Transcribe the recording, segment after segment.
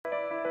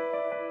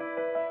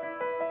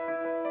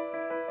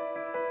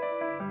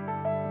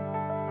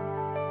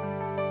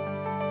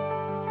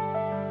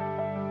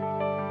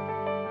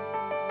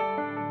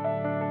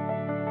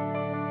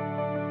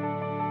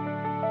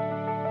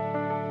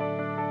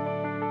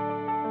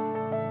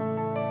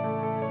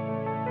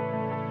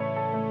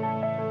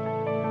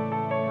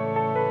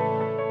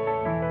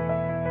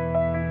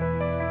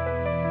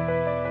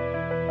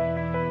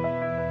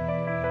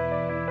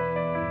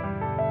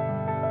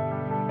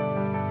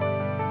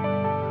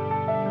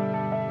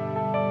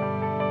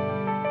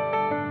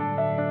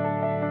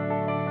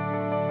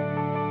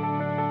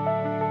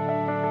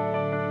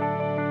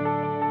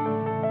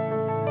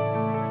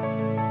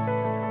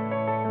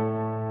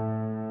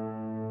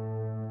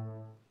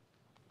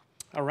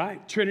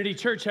right, Trinity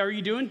Church, how are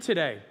you doing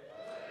today?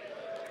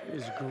 It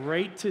is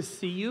great to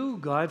see you.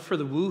 Glad for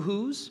the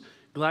woohoos.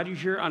 Glad you're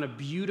here on a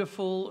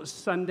beautiful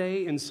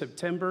Sunday in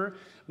September.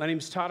 My name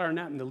is Todd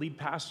Arnett. I'm the lead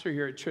pastor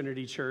here at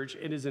Trinity Church.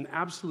 It is an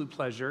absolute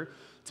pleasure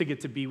to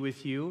get to be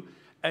with you.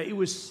 It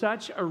was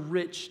such a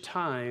rich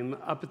time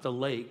up at the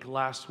lake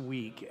last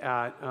week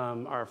at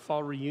our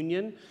fall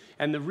reunion.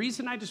 And the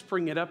reason I just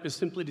bring it up is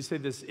simply to say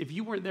this: if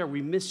you weren't there,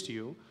 we missed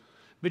you.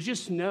 But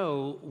just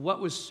know what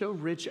was so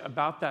rich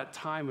about that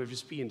time of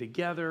just being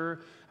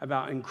together,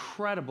 about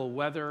incredible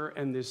weather,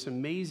 and this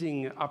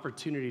amazing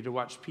opportunity to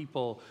watch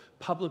people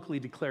publicly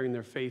declaring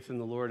their faith in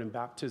the Lord in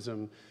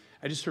baptism.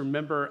 I just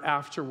remember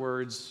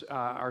afterwards,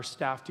 our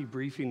staff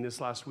debriefing this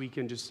last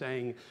weekend, just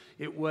saying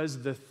it was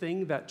the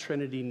thing that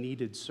Trinity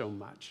needed so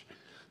much.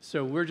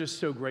 So we're just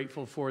so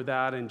grateful for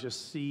that, and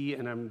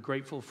I'm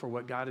grateful for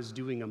what God is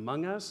doing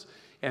among us,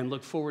 and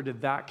look forward to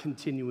that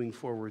continuing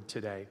forward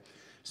today.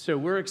 So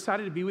we're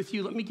excited to be with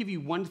you. Let me give you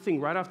one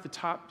thing right off the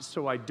top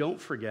so I don't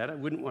forget. I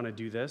wouldn't want to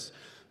do this.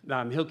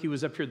 Hilke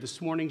was up here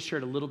this morning,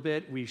 shared a little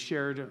bit. We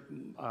shared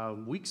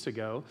weeks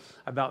ago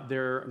about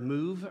their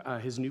move,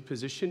 his new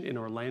position in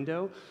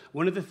Orlando.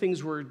 One of the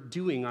things we're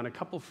doing on a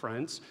couple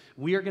fronts,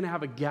 we are going to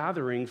have a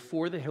gathering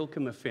for the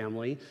Hilkema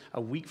family a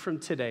week from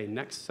today,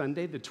 next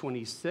Sunday, the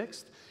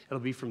 26th. It'll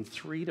be from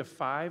 3 to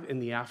 5 in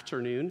the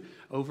afternoon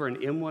over in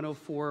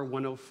M104,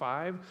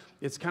 105.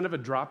 It's kind of a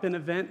drop-in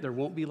event. There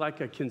won't be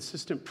like a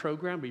consistent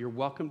program, but you're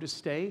welcome to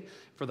stay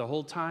for the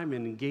whole time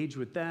and engage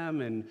with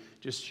them and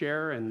just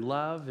share and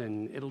love,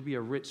 and it'll be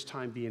a rich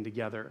time being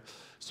together.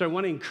 So I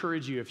want to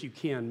encourage you, if you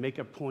can, make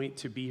a point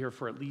to be here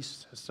for at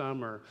least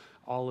some or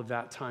all of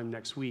that time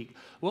next week.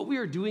 What we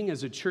are doing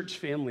as a church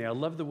family, I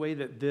love the way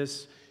that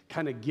this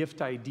kind of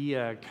gift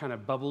idea kind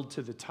of bubbled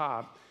to the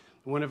top.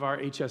 One of our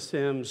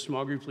HSM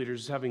small group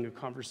leaders is having a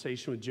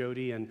conversation with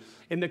Jody, and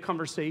in the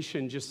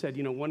conversation just said,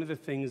 one of the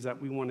things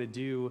that we want to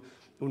do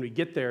when we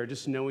get there,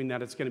 just knowing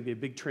that it's going to be a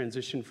big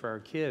transition for our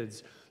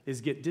kids,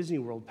 is get Disney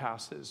World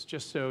passes,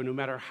 just so no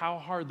matter how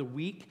hard the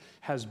week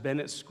has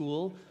been at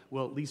school,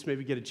 we'll at least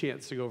maybe get a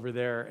chance to go over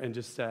there and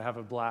just have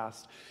a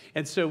blast.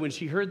 And so when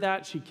she heard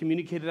that, she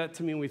communicated that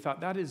to me, and we thought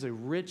that is a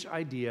rich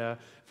idea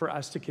for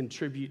us to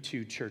contribute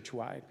to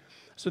church-wide.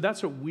 So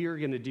that's what we're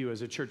going to do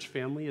as a church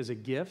family, as a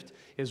gift,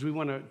 is we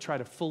want to try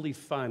to fully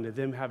fund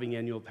them having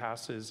annual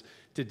passes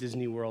to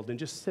Disney World and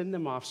just send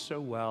them off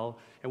so well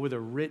and with a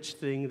rich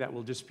thing that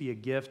will just be a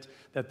gift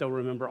that they'll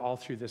remember all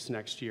through this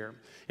next year.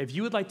 If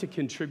you would like to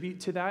contribute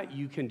to that,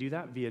 you can do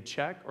that via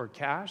check or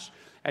cash,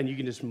 and you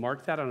can just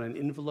mark that on an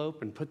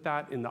envelope and put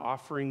that in the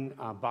offering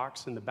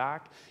box in the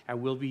back,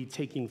 and we'll be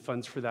taking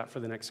funds for that for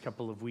the next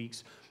couple of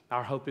weeks.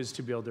 Our hope is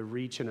to be able to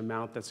reach an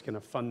amount that's going to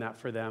fund that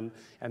for them,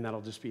 and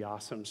that'll just be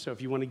awesome. So if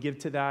you want to give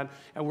to that,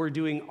 and we're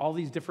doing all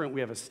these different,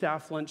 we have a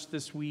staff lunch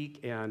this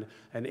week and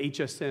an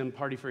HSM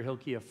party for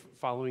Hilke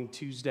following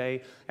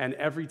Tuesday, and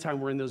every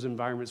time we're in those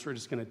environments, we're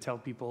just going to tell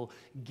people,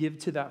 give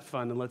to that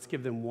fund, and let's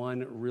give them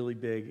one really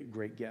big,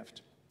 great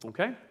gift.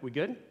 Okay? We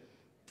good?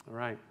 All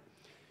right.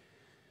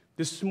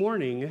 This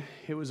morning,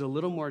 it was a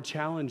little more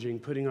challenging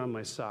putting on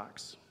my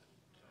socks,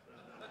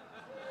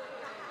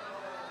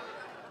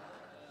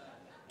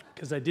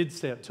 because I did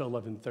stay up till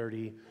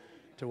 11:30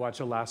 to watch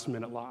a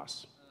last-minute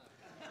loss.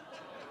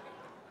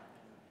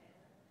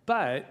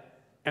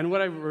 And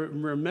what I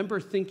remember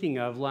thinking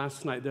of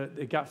last night,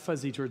 it got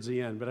fuzzy towards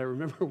the end, but I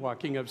remember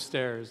walking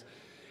upstairs.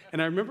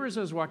 And I remember as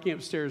I was walking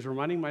upstairs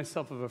reminding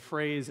myself of a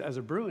phrase, as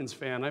a Bruins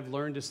fan, I've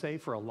learned to say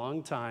for a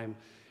long time: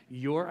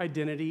 your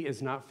identity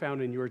is not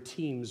found in your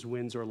team's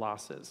wins or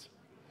losses.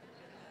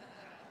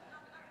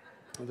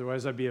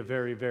 Otherwise, I'd be a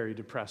very, very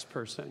depressed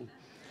person.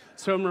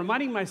 So I'm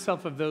reminding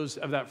myself of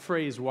that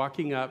phrase,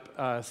 walking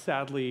up,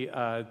 sadly,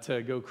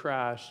 to go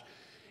crash.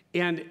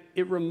 And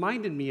it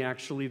reminded me,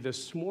 actually,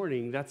 this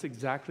morning, that's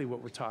exactly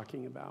what we're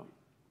talking about.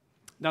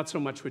 Not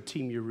so much what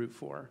team you root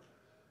for,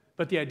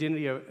 but the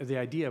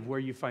idea of where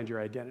you find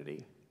your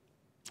identity.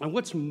 And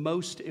what's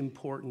most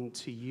important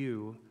to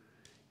you,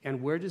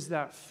 and where does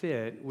that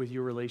fit with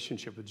your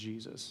relationship with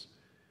Jesus?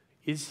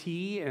 Is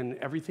he and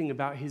everything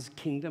about his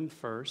kingdom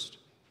first,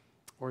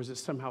 or does it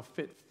somehow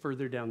fit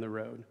further down the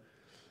road?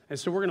 And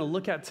so we're going to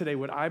look at today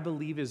what I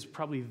believe is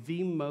probably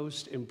the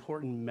most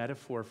important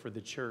metaphor for the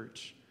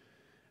church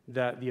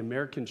that the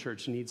American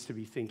church needs to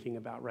be thinking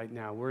about right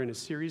now. We're in a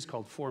series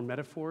called 4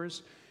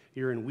 Metaphors.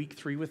 You're in week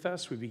 3 with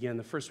us. We began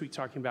the first week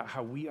talking about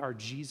how we are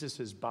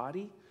Jesus'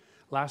 body.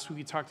 Last week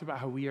we talked about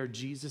how we are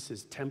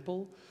Jesus'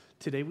 temple.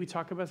 Today we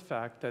talk about the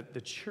fact that the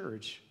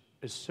church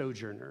is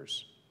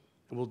sojourners.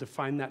 And we'll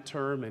define that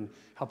term and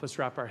help us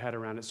wrap our head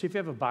around it. So if you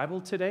have a Bible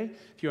today,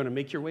 if you want to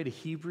make your way to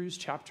Hebrews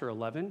chapter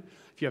 11,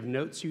 if you have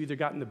notes you either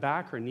got in the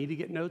back or need to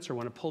get notes or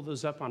want to pull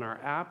those up on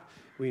our app,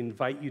 we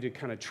invite you to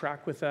kind of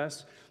track with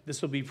us.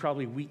 This will be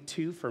probably week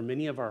 2 for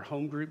many of our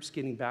home groups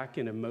getting back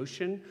in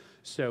motion.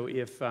 So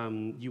if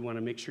you want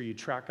to make sure you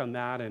track on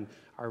that and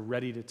are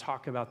ready to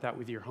talk about that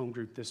with your home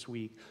group this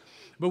week.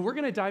 But we're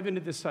going to dive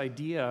into this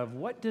idea of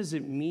what does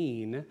it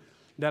mean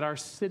that our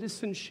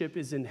citizenship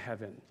is in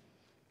heaven?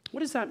 What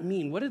does that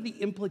mean? What are the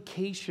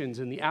implications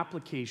and the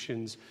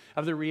applications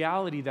of the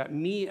reality that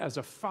me, as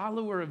a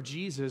follower of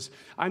Jesus,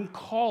 I'm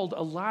called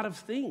a lot of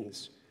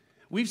things?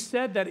 We've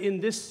said that in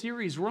this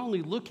series, we're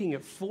only looking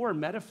at 4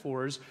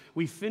 metaphors.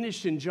 We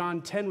finished in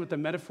John 10 with the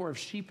metaphor of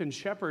sheep and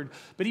shepherd,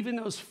 but even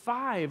those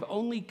 5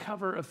 only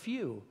cover a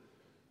few.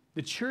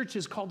 The church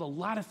is called a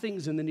lot of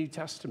things in the New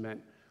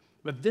Testament,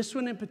 but this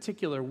one in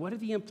particular, what are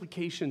the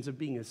implications of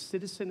being a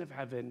citizen of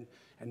heaven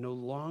and no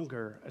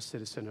longer a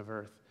citizen of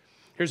earth?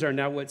 Here's our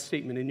now what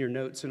statement in your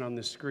notes and on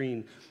the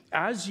screen.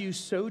 As you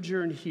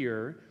sojourn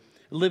here,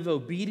 live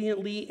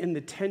obediently in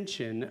the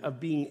tension of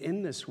being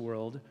in this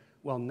world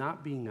while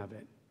not being of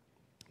it.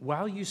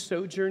 While you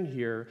sojourn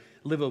here,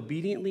 live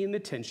obediently in the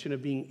tension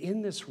of being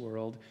in this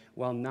world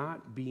while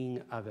not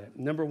being of it.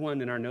 Number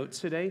 1 in our notes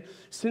today,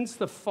 since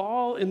the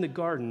fall in the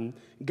garden,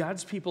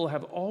 God's people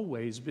have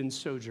always been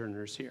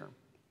sojourners here.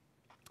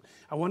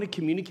 I want to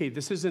communicate,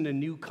 this isn't a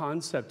new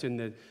concept in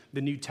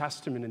the New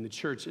Testament in the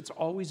church. It's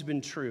always been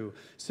true.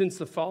 Since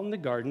the fall in the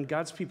garden,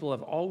 God's people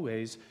have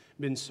always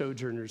been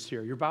sojourners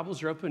here. Your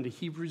Bibles are open to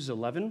Hebrews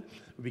 11.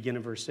 We begin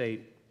in verse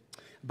 8.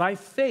 By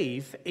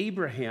faith,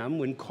 Abraham,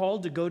 when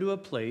called to go to a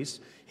place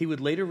he would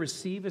later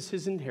receive as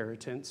his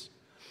inheritance,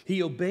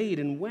 he obeyed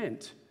and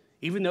went,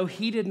 even though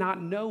he did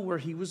not know where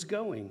he was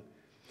going.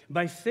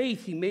 By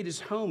faith, he made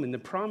his home in the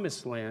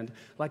promised land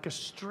like a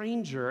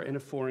stranger in a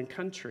foreign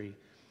country.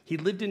 He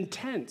lived in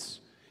tents,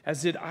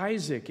 as did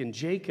Isaac and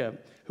Jacob,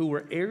 who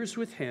were heirs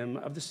with him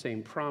of the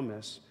same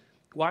promise.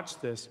 Watch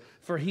this.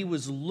 For he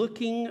was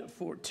looking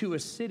to a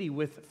city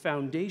with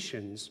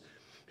foundations,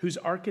 whose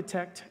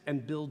architect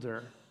and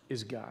builder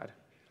is God.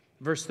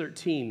 Verse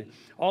 13,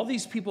 all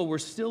these people were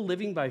still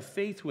living by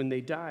faith when they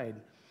died.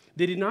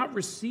 They did not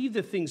receive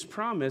the things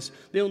promised.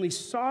 They only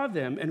saw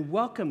them and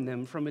welcomed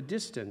them from a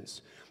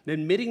distance,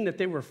 admitting that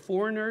they were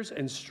foreigners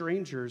and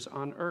strangers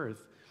on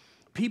earth.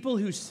 People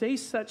who say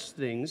such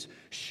things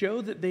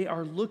show that they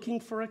are looking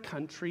for a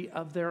country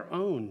of their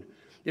own.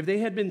 If they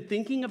had been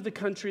thinking of the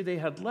country they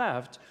had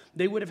left,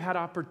 they would have had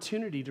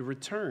opportunity to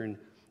return.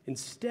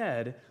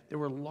 Instead, they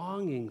were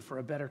longing for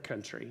a better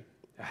country,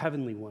 a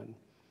heavenly one.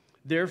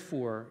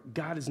 Therefore,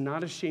 God is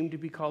not ashamed to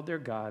be called their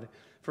God,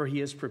 for he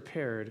has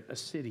prepared a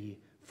city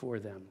for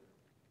them.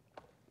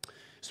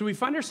 So we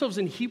find ourselves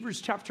in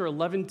Hebrews chapter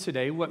 11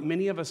 today, what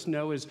many of us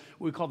know is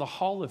what we call the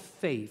Hall of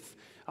Faith.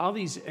 All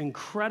these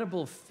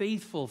incredible,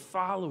 faithful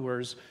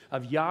followers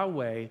of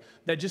Yahweh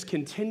that just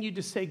continue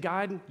to say,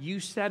 God, you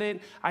said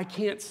it. I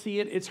can't see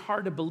it. It's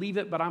hard to believe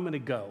it, but I'm going to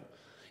go.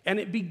 And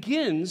it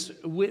begins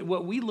with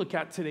what we look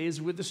at today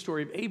is with the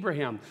story of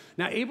Abraham.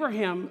 Now,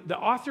 Abraham, the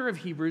author of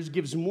Hebrews,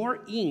 gives more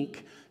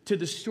ink to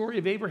the story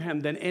of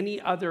Abraham than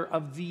any other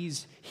of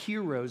these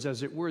heroes,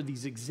 as it were,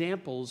 these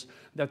examples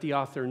that the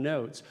author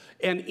notes.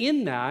 And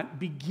in that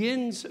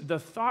begins the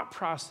thought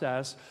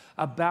process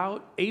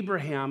about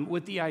Abraham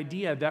with the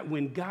idea that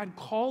when God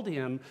called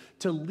him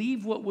to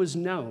leave what was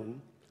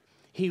known,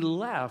 he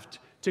left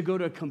to go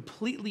to a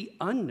completely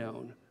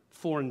unknown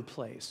foreign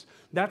place.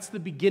 That's the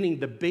beginning,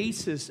 the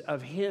basis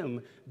of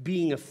him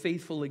being a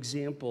faithful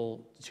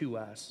example to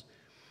us.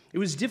 It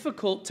was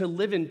difficult to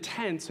live in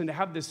tents and to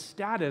have the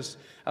status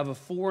of a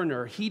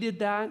foreigner. He did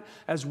that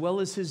as well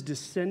as his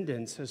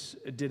descendants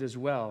did as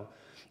well.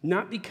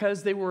 Not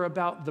because they were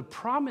about the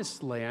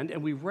promised land,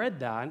 and we read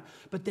that,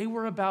 but they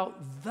were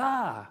about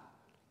the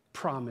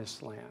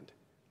promised land.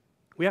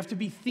 We have to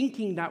be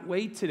thinking that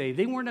way today.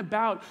 They weren't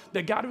about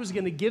that God was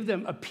going to give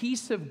them a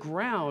piece of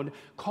ground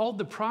called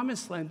the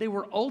promised land. They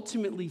were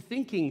ultimately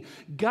thinking,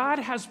 God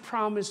has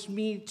promised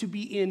me to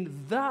be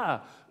in the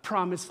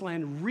promised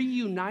land,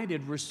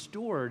 reunited,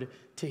 restored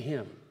to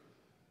him.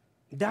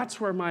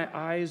 That's where my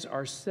eyes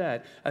are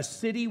set. A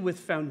city with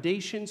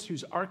foundations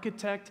whose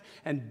architect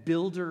and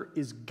builder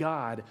is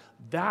God.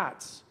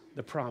 That's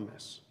the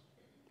promise.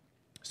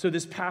 So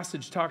this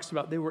passage talks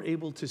about they were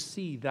able to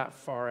see that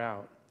far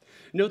out.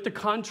 Note the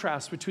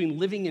contrast between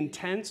living in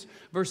tents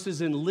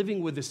versus in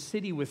living with a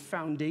city with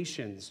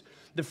foundations.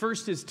 The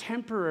first is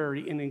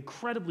temporary and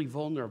incredibly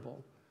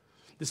vulnerable.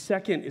 The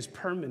second is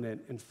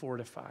permanent and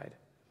fortified.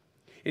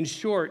 In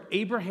short,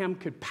 Abraham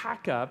could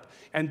pack up,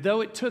 and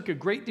though it took a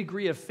great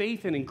degree of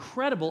faith and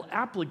incredible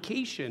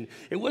application,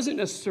 it wasn't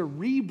a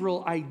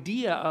cerebral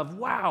idea of,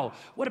 wow,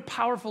 what a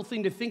powerful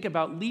thing to think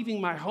about leaving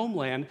my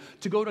homeland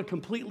to go to a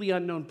completely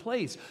unknown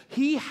place.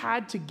 He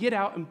had to get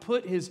out and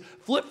put his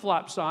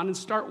flip-flops on and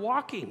start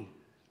walking.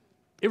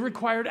 It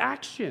required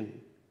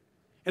action.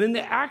 And in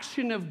the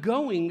action of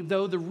going,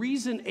 though, the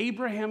reason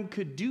Abraham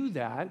could do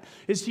that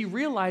is he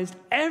realized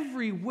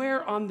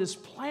everywhere on this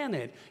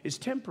planet is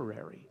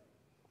temporary.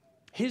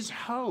 His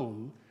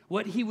home,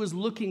 what he was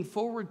looking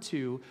forward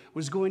to,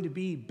 was going to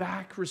be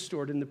back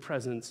restored in the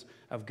presence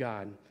of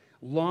God,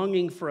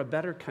 longing for a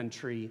better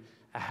country,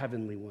 a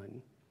heavenly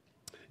one.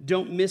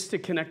 Don't miss to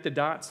connect the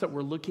dots that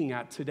we're looking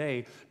at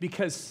today,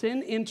 because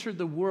sin entered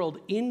the world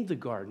in the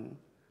garden.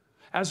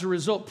 As a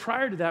result,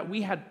 prior to that,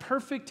 we had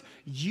perfect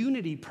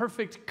unity,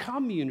 perfect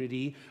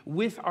community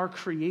with our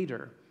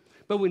Creator.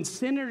 But when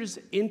sin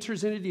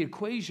enters into the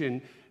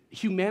equation,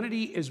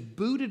 humanity is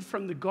booted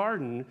from the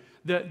garden,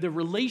 the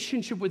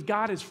relationship with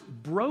God is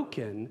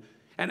broken,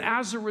 and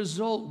as a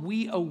result,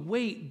 we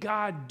await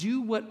God,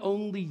 do what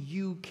only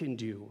you can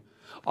do.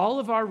 All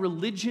of our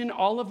religion,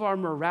 all of our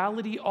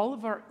morality, all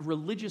of our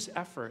religious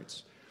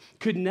efforts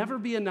could never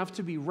be enough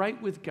to be right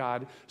with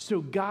God, so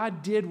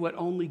God did what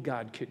only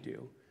God could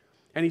do.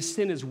 And he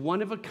sent his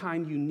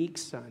one-of-a-kind, unique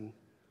son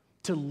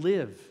to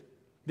live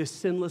this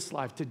sinless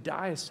life, to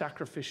die a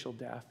sacrificial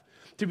death,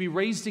 to be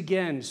raised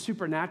again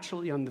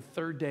supernaturally on the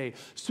third day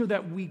so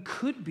that we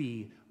could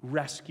be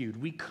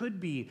rescued, we could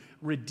be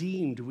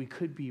redeemed, we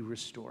could be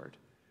restored.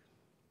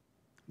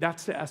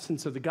 That's the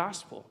essence of the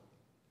gospel.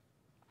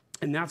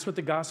 And that's what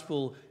the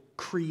gospel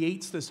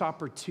creates, this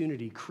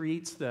opportunity,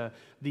 creates the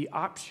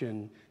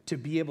option to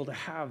be able to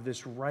have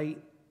this right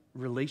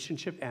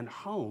relationship and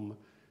home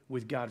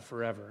with God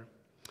forever.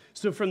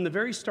 So from the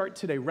very start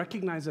today,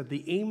 recognize that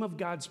the aim of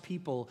God's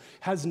people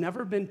has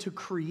never been to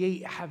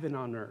create heaven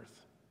on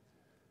earth.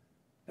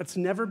 That's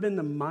never been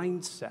the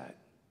mindset.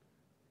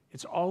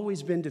 It's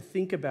always been to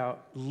think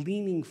about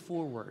leaning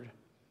forward,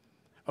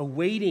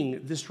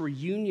 awaiting this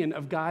reunion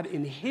of God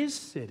in his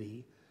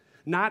city,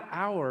 not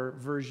our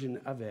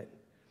version of it.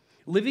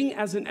 Living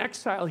as an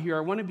exile here,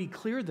 I want to be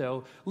clear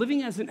though,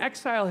 living as an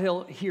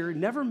exile here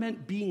never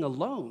meant being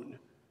alone.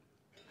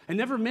 It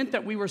never meant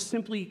that we were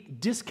simply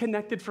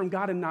disconnected from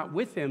God and not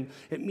with him.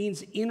 It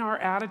means in our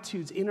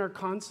attitudes, in our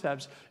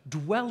concepts,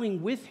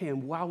 dwelling with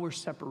him while we're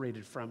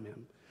separated from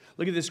him.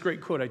 Look at this great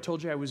quote. I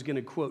told you I was going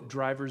to quote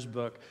Driver's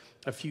book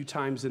a few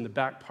times in the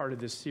back part of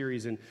this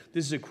series, and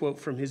this is a quote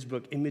from his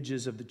book,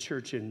 Images of the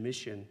Church and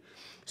Mission.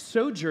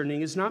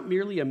 Sojourning is not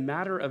merely a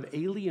matter of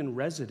alien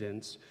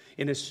residence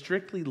in a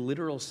strictly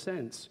literal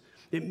sense.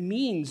 It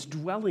means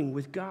dwelling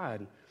with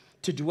God.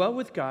 To dwell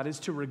with God is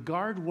to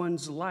regard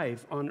one's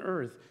life on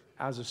earth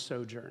as a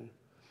sojourn.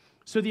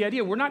 So the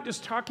idea, we're not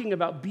just talking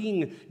about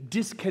being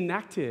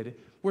disconnected.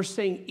 We're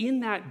saying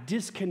in that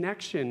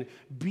disconnection,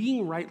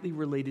 being rightly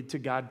related to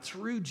God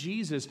through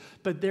Jesus,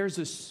 but there's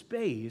a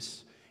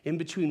space in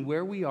between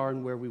where we are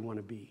and where we want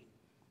to be.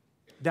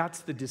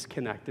 That's the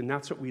disconnect, and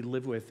that's what we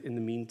live with in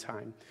the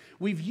meantime.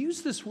 We've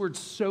used this word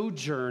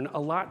sojourn a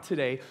lot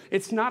today.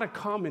 It's not a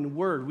common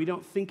word. We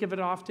don't think of it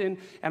often,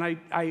 and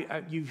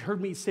you've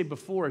heard me say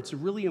before, it's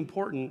really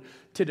important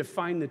to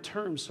define the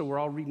term so we're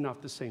all reading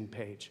off the same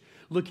page.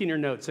 Look in your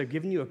notes. I've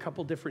given you a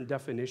couple different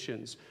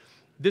definitions.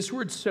 This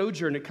word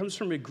sojourn, it comes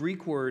from a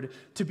Greek word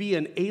to be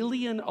an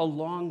alien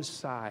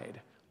alongside.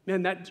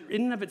 Man, that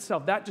in and of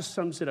itself, that just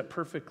sums it up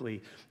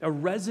perfectly. A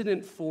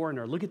resident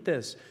foreigner. Look at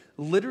this.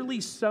 Literally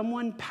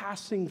someone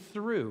passing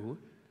through.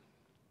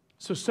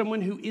 So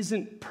someone who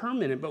isn't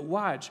permanent,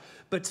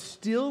 but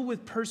still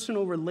with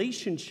personal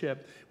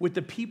relationship with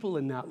the people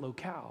in that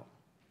locale.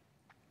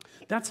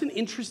 That's an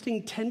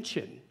interesting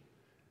tension,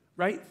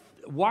 right?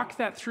 Walk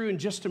that through in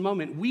just a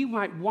moment. We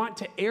might want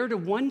to err to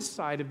one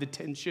side of the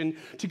tension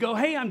to go,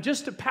 hey, I'm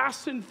just a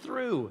passing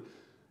through.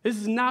 This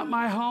is not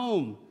my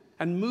home.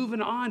 And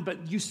moving on,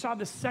 but you saw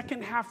the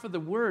second half of the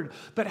word,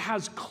 but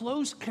has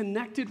close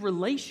connected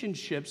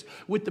relationships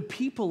with the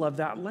people of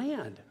that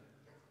land.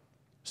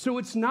 So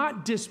it's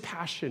not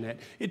dispassionate,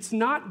 it's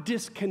not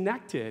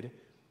disconnected,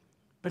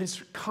 but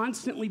it's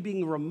constantly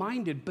being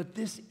reminded, but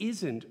this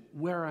isn't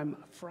where I'm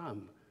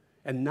from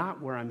and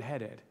not where I'm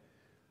headed.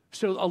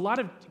 So a lot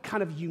of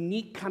kind of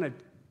unique kind of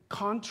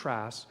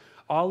contrasts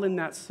all in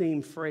that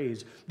same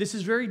phrase. This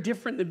is very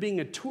different than being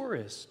a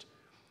tourist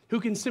who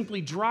can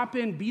simply drop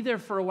in, be there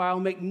for a while,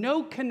 make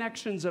no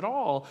connections at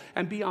all,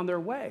 and be on their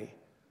way.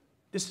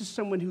 This is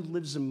someone who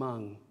lives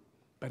among,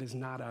 but is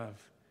not of.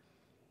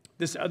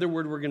 This other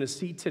word we're going to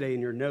see today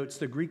in your notes,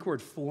 the Greek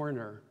word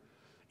foreigner,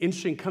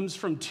 interesting, comes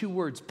from two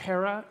words,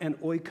 para and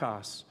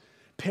oikos.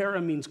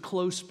 Para means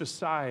close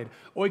beside.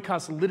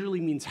 Oikos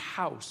literally means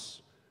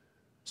house.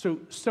 So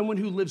someone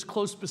who lives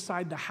close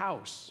beside the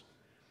house.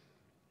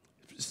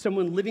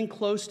 Someone living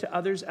close to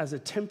others as a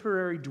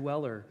temporary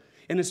dweller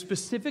in a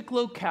specific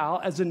locale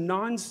as a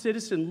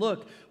non-citizen,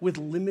 look, with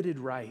limited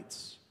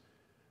rights.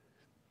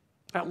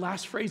 That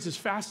last phrase is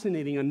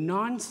fascinating, a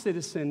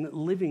non-citizen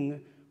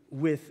living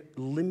with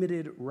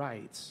limited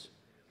rights.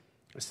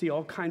 I see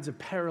all kinds of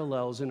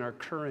parallels in our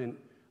current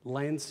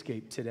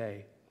landscape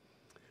today.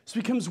 This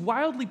becomes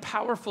wildly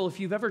powerful if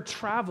you've ever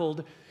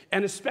traveled,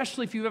 and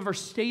especially if you've ever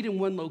stayed in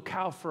one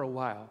locale for a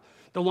while.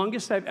 The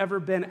longest I've ever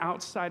been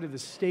outside of the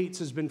States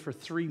has been for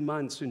 3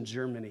 months in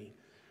Germany.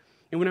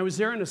 And when I was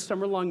there on a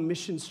summer-long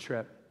missions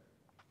trip,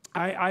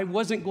 I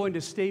wasn't going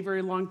to stay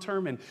very long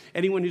term, and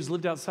anyone who's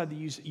lived outside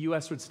the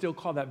U.S. would still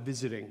call that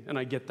visiting, and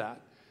I get that.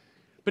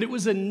 But it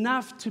was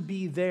enough to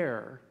be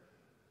there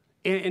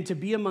and to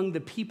be among the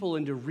people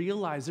and to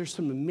realize there's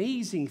some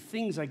amazing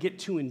things I get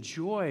to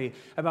enjoy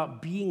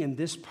about being in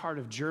this part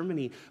of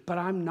Germany, but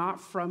I'm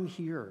not from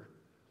here,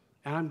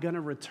 and I'm going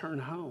to return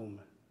home,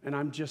 and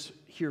I'm just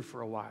here for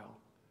a while.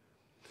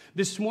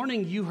 This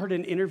morning, you heard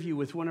an interview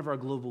with one of our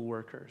global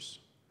workers.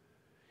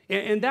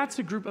 And that's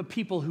a group of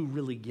people who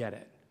really get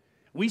it.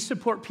 We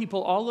support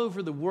people all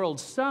over the world.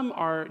 Some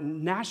are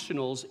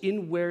nationals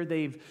in where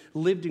they've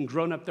lived and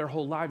grown up their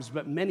whole lives,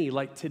 but many,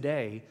 like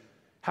today,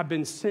 have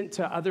been sent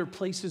to other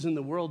places in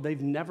the world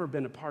they've never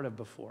been a part of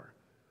before.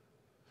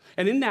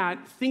 And in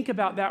that, think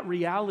about that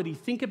reality.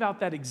 Think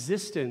about that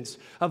existence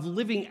of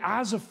living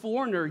as a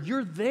foreigner.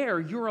 You're there.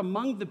 You're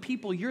among the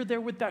people. You're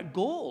there with that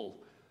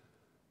goal.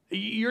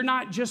 You're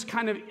not just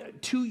kind of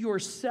to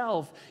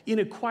yourself in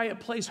a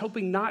quiet place,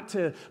 hoping not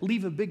to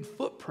leave a big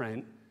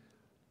footprint.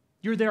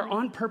 You're there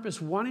on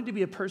purpose, wanting to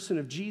be a person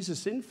of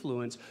Jesus'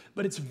 influence,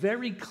 but it's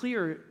very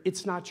clear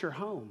it's not your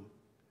home.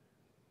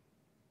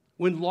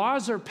 When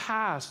laws are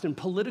passed and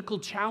political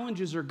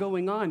challenges are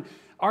going on,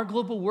 our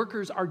global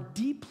workers are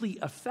deeply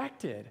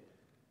affected,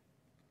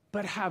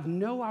 but have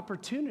no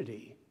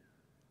opportunity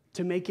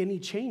to make any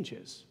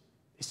changes.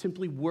 They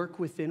simply work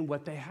within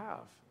what they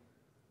have.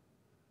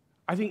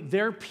 I think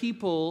there are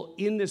people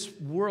in this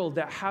world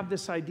that have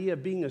this idea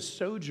of being a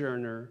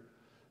sojourner.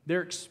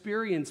 Their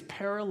experience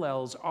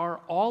parallels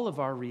all of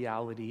our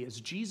reality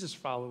as Jesus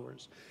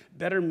followers,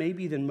 better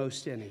maybe than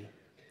most any.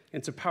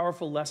 It's a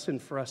powerful lesson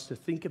for us to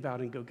think about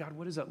and go, God,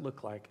 what does that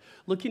look like?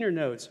 Look in your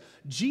notes.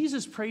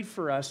 Jesus prayed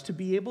for us to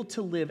be able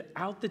to live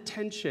out the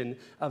tension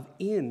of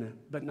in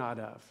but not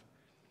of.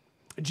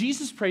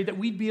 Jesus prayed that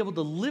we'd be able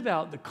to live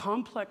out the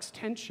complex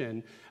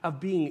tension of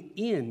being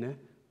in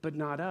but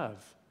not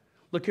of.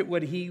 Look at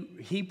what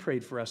he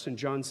prayed for us in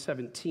John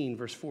 17,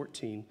 verse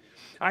 14.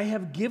 I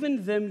have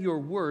given them your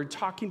word,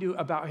 talking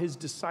about his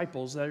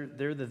disciples,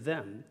 they're the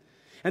them.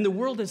 And the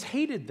world has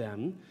hated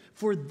them,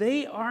 for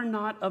they are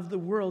not of the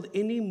world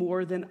any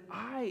more than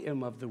I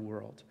am of the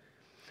world.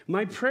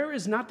 My prayer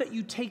is not that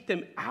you take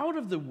them out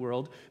of the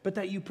world, but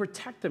that you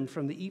protect them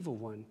from the evil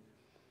one.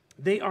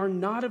 They are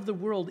not of the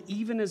world,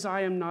 even as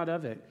I am not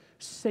of it.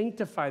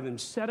 Sanctify them,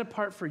 set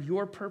apart for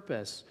your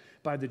purpose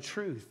by the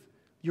truth.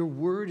 Your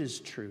word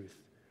is truth.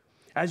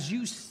 As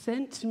you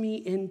sent me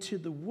into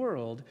the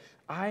world,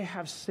 I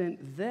have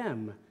sent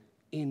them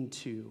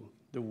into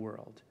the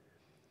world.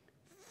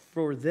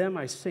 For them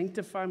I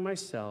sanctify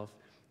myself,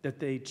 that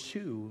they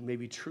too may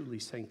be truly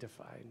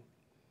sanctified.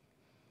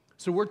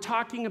 So we're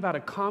talking about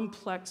a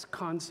complex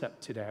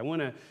concept today. I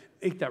want to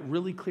make that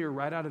really clear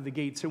right out of the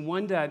gates, and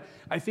one that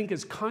I think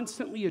is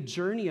constantly a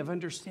journey of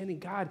understanding,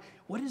 God,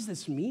 what does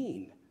this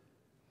mean?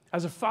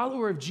 As a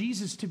follower of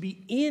Jesus, to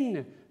be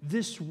in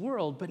this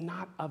world, but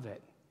not of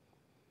it.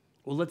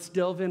 Well, let's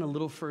delve in a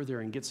little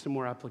further and get some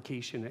more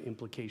application and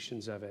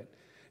implications of it.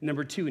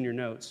 Number 2 in your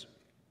notes.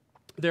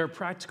 There are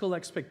practical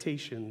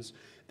expectations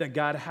that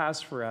God has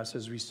for us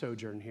as we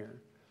sojourn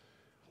here.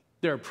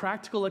 There are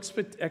practical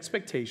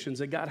expectations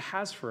that God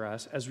has for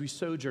us as we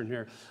sojourn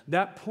here.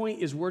 That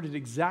point is worded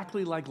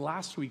exactly like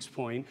last week's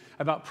point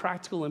about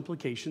practical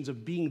implications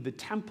of being the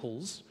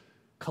temples,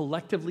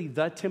 collectively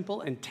the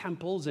temple, and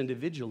temples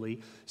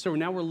individually. So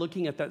now we're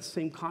looking at that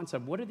same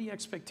concept. What are the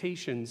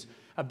expectations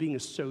of being a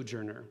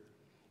sojourner?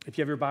 If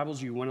you have your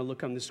Bibles, you want to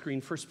look on the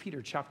screen, 1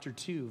 Peter chapter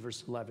 2,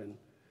 verse 11.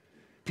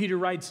 Peter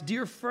writes,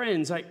 dear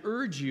friends, I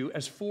urge you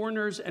as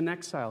foreigners and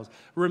exiles.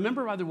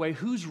 Remember, by the way,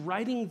 who's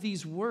writing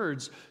these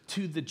words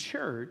to the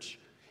church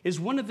is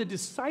one of the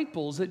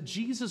disciples that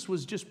Jesus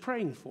was just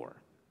praying for.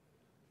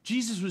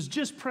 Jesus was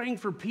just praying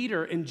for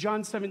Peter in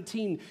John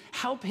 17.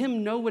 Help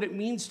him know what it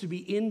means to be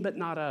in but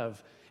not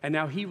of. And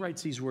now he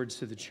writes these words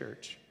to the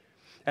church.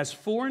 As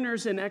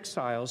foreigners and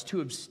exiles,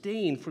 to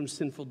abstain from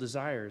sinful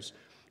desires,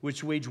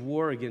 which wage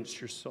war against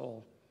your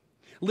soul.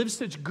 Live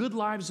such good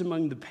lives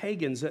among the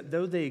pagans that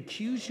though they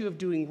accuse you of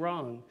doing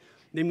wrong,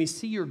 they may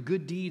see your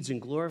good deeds and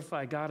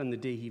glorify God on the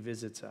day he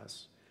visits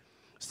us.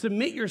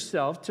 Submit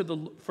yourself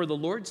for the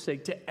Lord's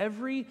sake to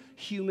every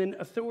human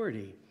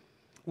authority,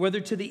 whether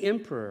to the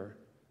emperor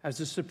as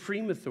the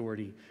supreme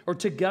authority or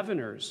to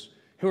governors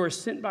who are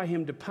sent by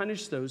him to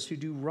punish those who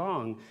do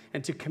wrong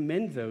and to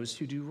commend those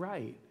who do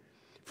right.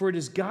 For it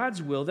is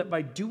God's will that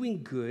by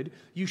doing good,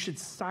 you should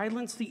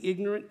silence the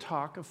ignorant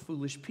talk of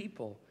foolish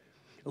people.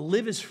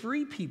 Live as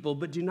free people,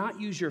 but do not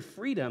use your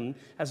freedom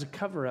as a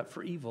cover-up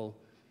for evil.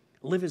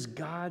 Live as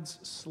God's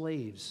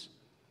slaves.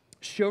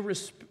 Show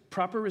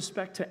proper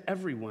respect to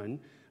everyone.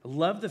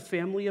 Love the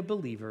family of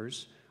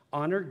believers.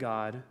 Fear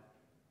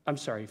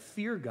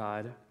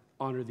God,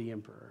 honor the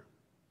emperor.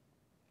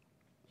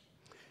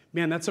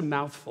 Man, that's a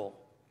mouthful.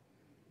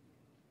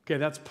 Okay,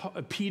 that's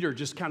Peter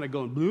just kind of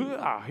going,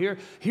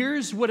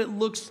 here's what it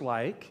looks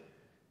like.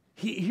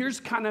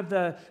 Here's kind of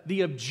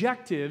the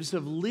objectives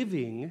of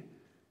living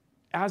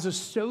as a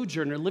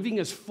sojourner, living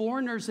as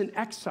foreigners and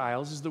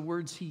exiles is the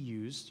words he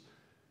used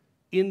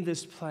in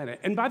this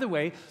planet. And by the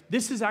way,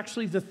 this is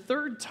actually the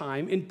third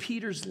time in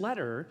Peter's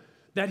letter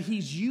that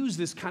he's used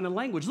this kind of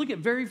language. Look at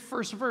very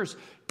first verse,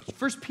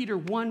 1 Peter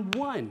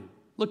 1:1.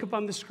 Look up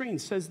on the screen,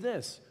 says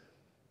this.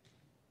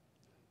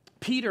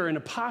 Peter, an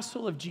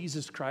apostle of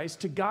Jesus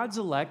Christ, to God's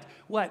elect,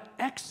 what?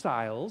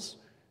 Exiles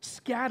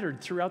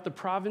scattered throughout the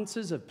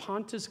provinces of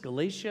Pontus,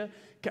 Galatia,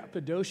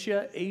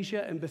 Cappadocia,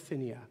 Asia, and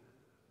Bithynia.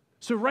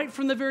 So right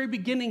from the very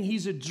beginning,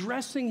 he's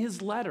addressing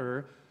his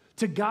letter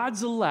to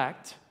God's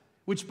elect,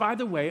 which, by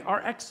the way,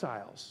 are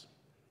exiles.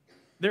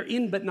 They're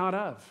in but not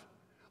of.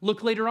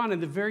 Look later on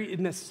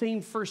in the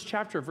same first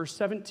chapter, verse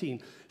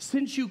 17.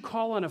 Since you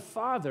call on a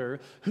Father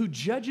who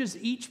judges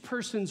each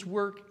person's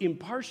work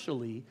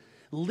impartially,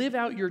 live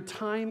out your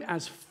time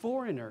as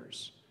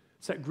foreigners.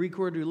 It's that Greek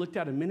word we looked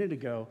at a minute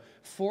ago.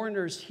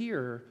 Foreigners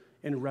here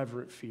in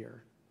reverent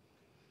fear.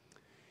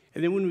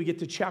 And then when we get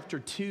to chapter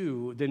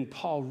 2, then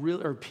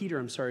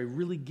Peter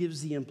really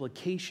gives the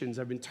implications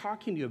I've been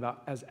talking to you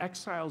about as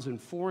exiles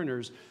and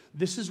foreigners.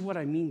 This is what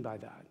I mean by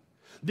that.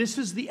 This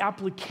is the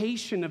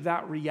application of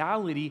that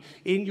reality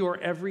in your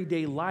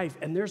everyday life,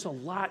 and there's a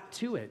lot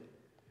to it.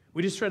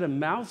 We just read a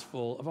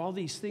mouthful of all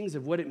these things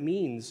of what it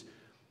means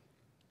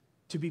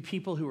to be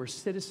people who are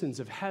citizens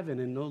of heaven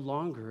and no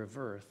longer of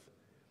earth.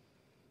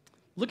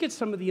 Look at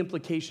some of the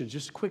implications,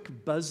 just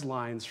quick buzz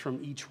lines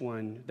from each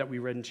one that we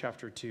read in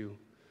chapter 2.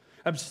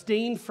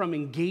 Abstain from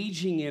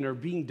engaging in or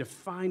being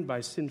defined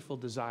by sinful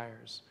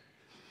desires.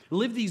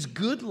 Live these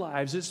good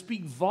lives that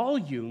speak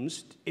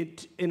volumes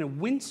in a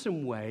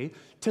winsome way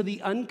to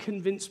the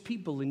unconvinced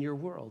people in your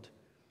world.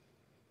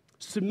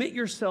 Submit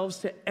yourselves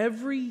to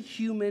every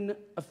human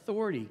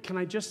authority. Can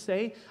I just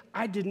say,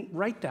 I didn't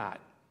write that.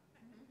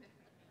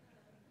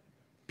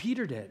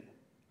 Peter did.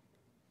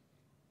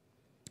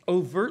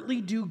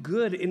 Overtly do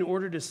good in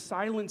order to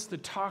silence the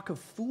talk of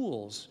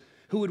fools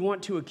who would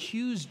want to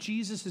accuse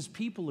Jesus'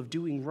 people of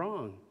doing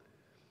wrong.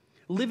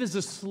 Live as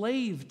a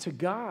slave to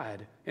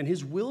God and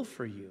his will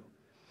for you.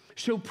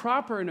 Show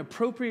proper and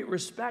appropriate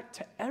respect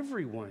to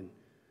everyone.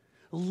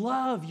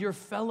 Love your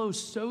fellow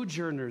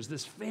sojourners,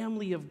 this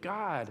family of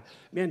God.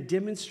 Man,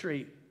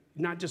 demonstrate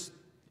not just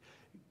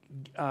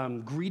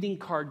greeting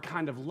card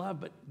kind of love,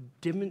 but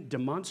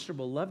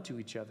demonstrable love to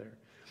each other.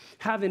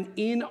 Have an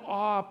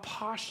in-awe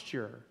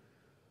posture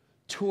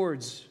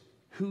towards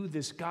who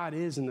this God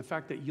is and the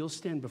fact that you'll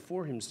stand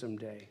before him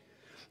someday.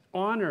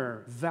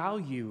 Honor,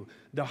 value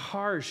the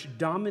harsh,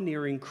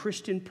 domineering,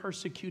 Christian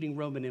persecuting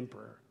Roman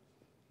emperor.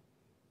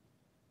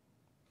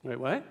 Wait,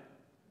 what?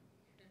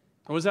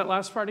 What was that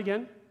last part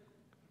again?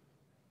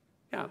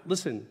 Yeah,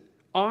 listen.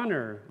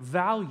 Honor,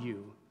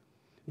 value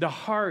the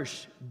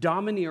harsh,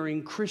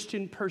 domineering,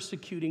 Christian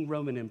persecuting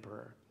Roman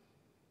emperor.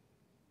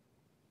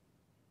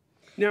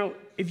 Now,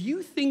 if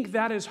you think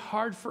that is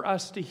hard for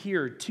us to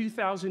hear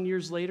 2,000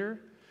 years later,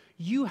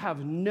 you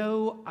have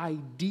no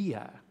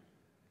idea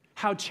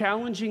how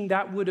challenging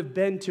that would have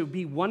been to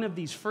be one of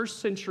these first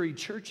century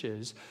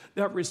churches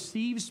that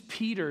receives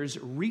Peter's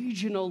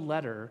regional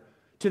letter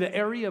to the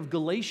area of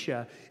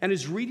Galatia and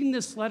is reading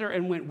this letter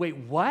and went, wait,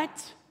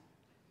 what?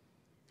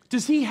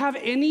 Does he have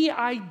any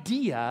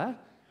idea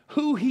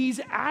who he's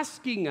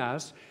asking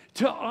us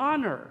to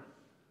honor?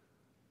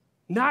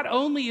 Not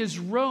only is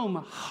Rome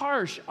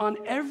harsh on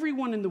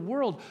everyone in the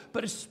world,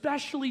 but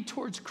especially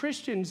towards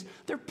Christians,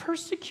 they're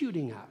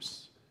persecuting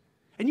us.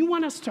 And you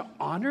want us to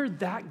honor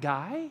that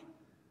guy?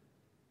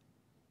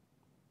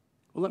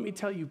 Well, let me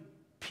tell you,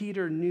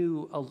 Peter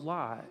knew a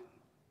lot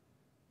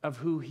of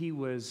who he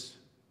was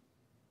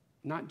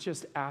not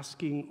just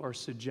asking or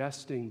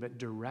suggesting, but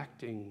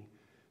directing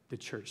the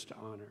church to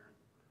honor.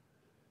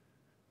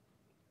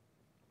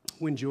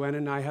 When Joanna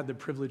and I had the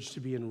privilege to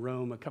be in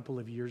Rome a couple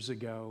of years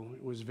ago,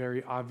 it was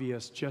very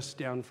obvious just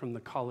down from the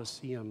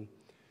Colosseum,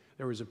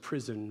 there was a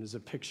prison. There's a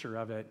picture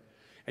of it.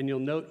 And you'll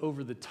note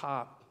over the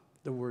top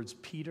the words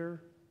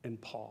Peter and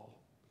Paul,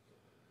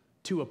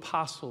 two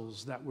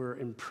apostles that were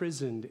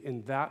imprisoned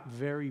in that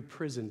very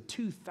prison.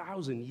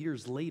 2,000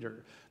 years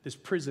later, this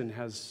prison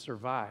has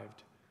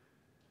survived.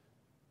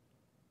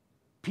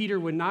 Peter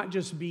would not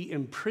just be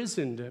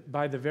imprisoned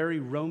by the very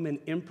Roman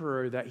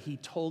emperor that he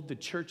told the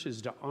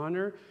churches to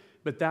honor,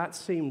 but that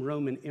same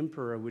Roman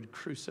emperor would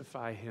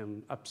crucify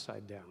him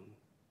upside down.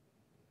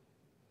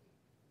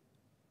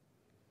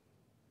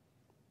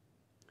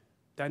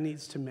 That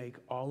needs to make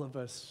all of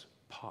us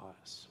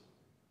pause.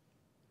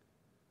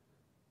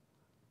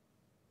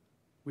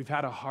 We've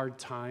had a hard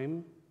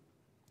time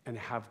and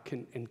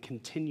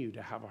continue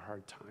to have a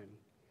hard time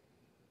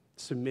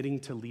submitting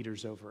to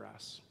leaders over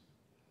us.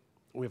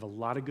 We have a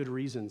lot of good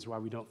reasons why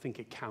we don't think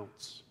it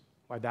counts,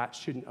 why that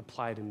shouldn't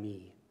apply to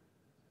me.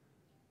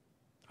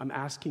 I'm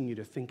asking you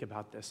to think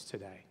about this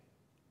today.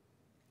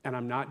 And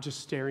I'm not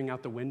just staring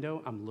out the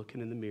window, I'm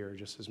looking in the mirror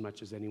just as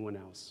much as anyone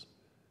else.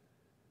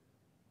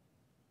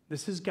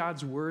 This is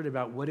God's word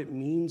about what it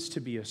means to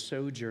be a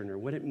sojourner,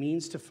 what it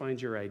means to find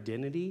your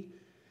identity,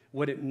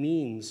 what it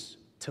means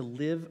to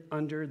live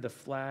under the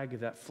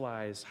flag that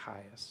flies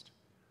highest.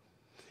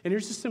 And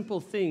here's a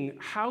simple thing.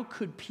 How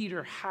could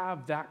Peter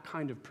have that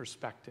kind of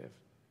perspective?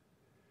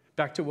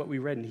 Back to what we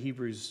read in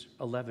Hebrews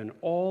 11.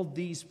 All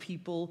these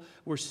people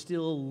were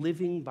still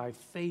living by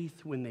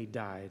faith when they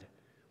died.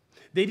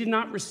 They did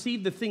not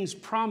receive the things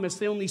promised.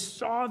 They only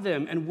saw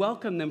them and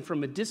welcomed them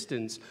from a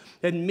distance,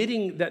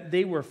 admitting that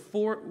they were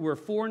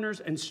foreigners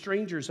and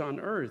strangers on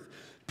earth.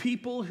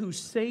 People who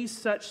say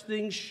such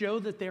things show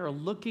that they are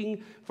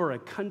looking for a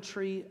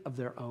country of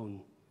their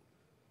own.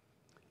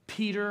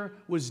 Peter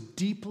was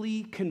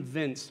deeply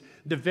convinced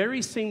the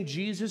very same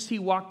Jesus he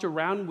walked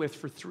around with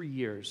for 3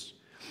 years,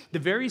 The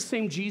very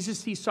same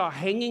Jesus he saw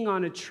hanging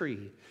on a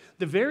tree,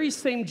 the very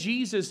same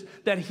Jesus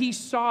that he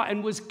saw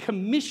and was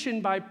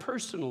commissioned by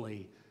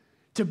personally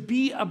to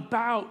be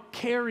about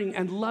caring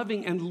and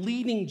loving and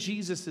leading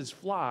Jesus'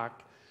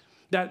 flock,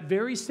 that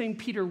very same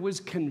Peter was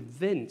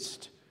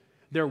convinced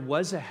there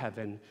was a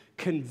heaven,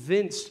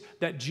 convinced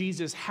that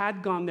Jesus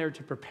had gone there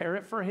to prepare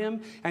it for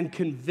him, and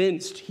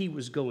convinced he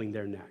was going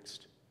there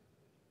next.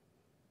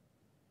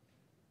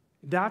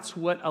 That's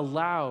what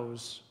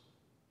allows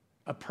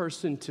a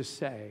person to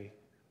say,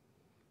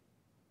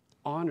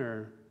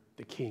 honor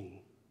the king.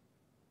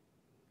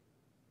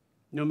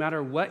 No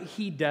matter what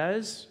he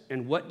does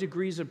and what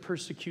degrees of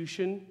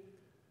persecution,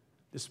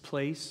 this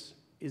place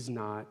is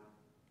not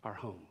our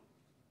home.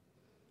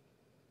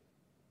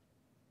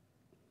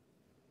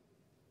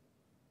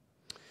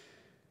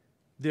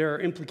 There are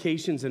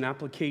implications and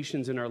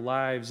applications in our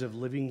lives of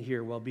living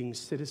here while being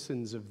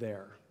citizens of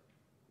there.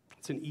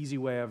 It's an easy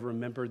way I've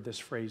remembered this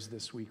phrase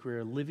this week.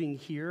 We're living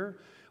here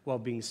while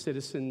being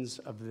citizens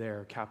of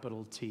there,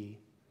 capital T.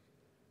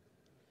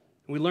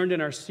 We learned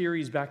in our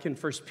series back in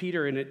 1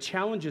 Peter, and it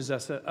challenges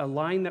us, a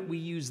line that we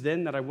used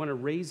then that I want to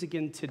raise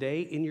again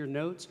today in your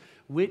notes.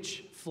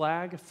 Which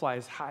flag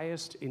flies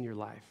highest in your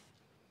life?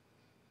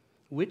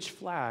 Which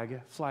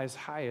flag flies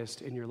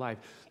highest in your life?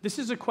 This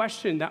is a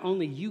question that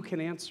only you can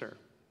answer.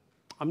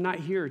 I'm not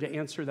here to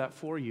answer that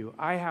for you.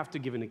 I have to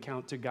give an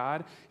account to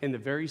God in the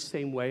very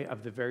same way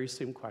of the very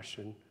same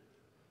question.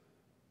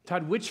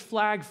 Todd, which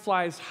flag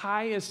flies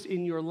highest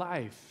in your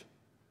life?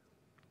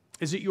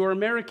 Is it your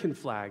American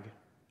flag?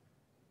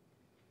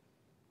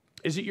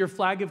 Is it your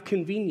flag of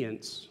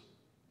convenience?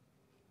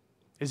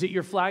 Is it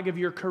your flag of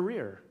your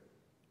career?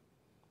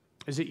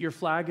 Is it your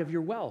flag of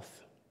your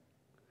wealth?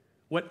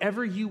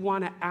 Whatever you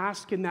want to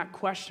ask in that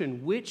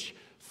question, which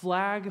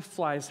flag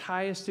flies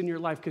highest in your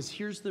life? Because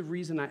here's the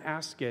reason I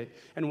ask it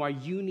and why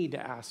you need to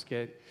ask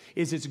it,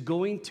 is it's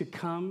going to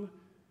come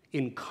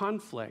in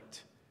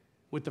conflict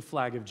with the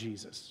flag of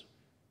Jesus.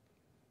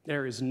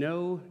 There is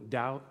no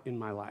doubt in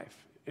my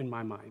life, in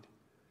my mind,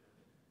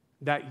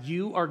 that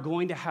you are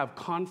going to have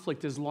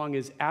conflict as long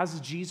as a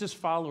Jesus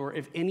follower,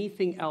 if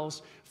anything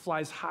else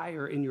flies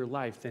higher in your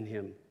life than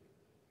him.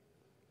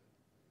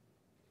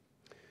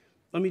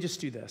 Let me just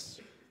do this.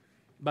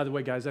 By the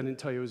way, guys, I didn't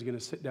tell you I was going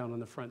to sit down on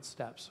the front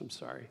steps. I'm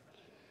sorry.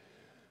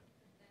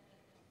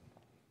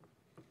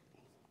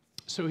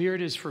 So here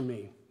it is for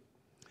me.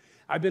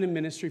 I've been in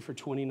ministry for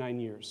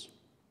 29 years.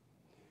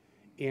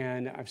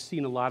 And I've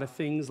seen a lot of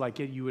things like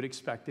you would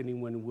expect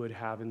anyone would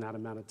have in that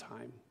amount of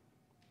time.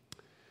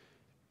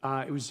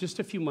 It was just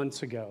a few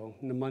months ago,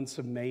 in the months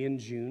of May and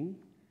June,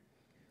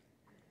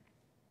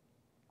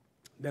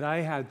 that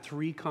I had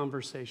 3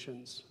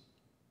 conversations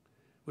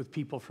with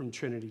people from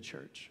Trinity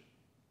Church.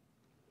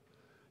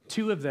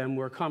 2 of them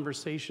were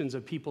conversations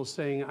of people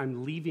saying,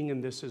 I'm leaving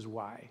and this is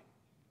why.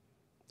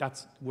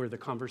 That's where the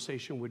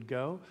conversation would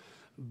go.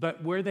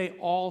 But where they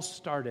all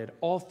started,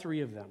 all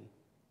 3 of them,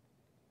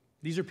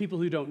 these are people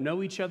who don't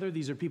know each other.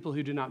 These are people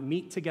who do not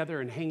meet together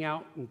and hang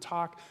out and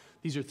talk.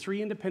 These are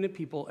 3 independent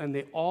people, and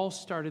they all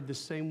started the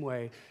same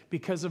way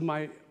because of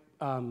my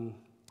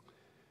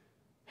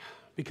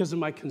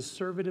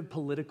conservative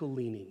political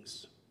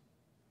leanings. ...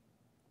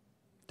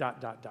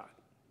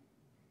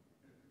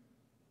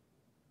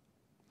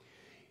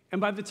 And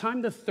by the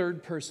time the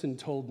 3rd person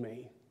told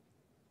me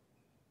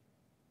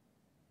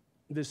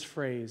this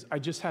phrase, I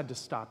just had to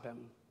stop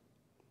him.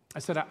 I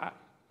said,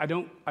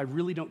 I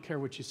really don't care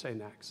what you say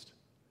next.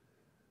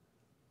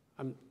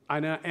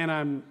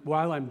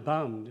 While I'm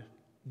bummed,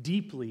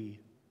 deeply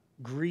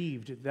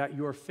grieved that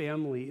your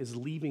family is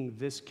leaving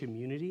this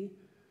community,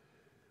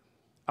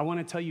 I want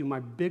to tell you my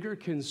bigger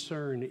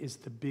concern is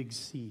the Big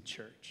C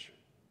church.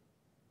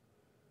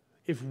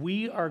 If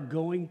we are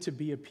going to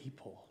be a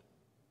people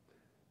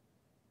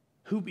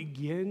who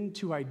begin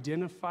to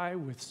identify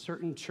with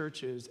certain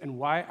churches and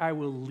why I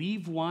will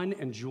leave one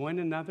and join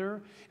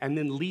another and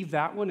then leave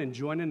that one and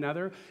join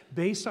another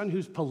based on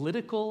whose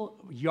political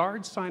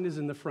yard sign is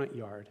in the front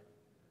yard,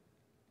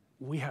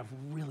 we have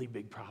really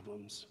big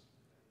problems.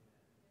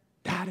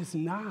 That is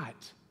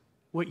not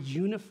what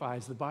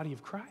unifies the body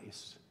of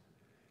Christ.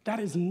 That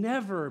has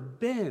never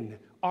been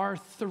our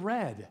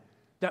thread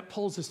that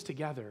pulls us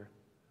together.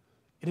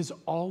 It has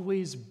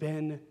always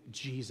been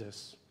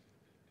Jesus.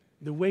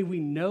 The way we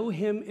know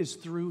him is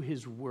through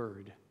his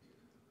word.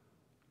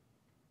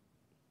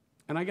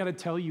 And I got to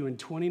tell you, in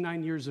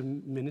 29 years of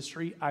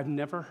ministry, I've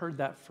never heard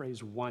that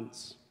phrase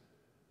once.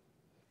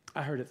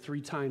 I heard it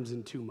 3 times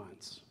in 2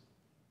 months.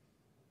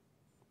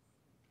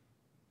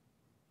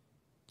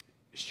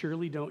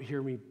 Surely don't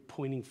hear me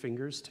pointing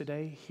fingers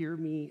today. Hear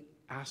me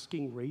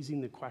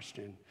raising the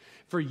question.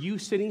 For you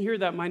sitting here,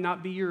 that might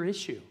not be your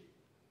issue.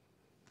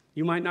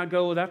 You might not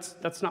go, well,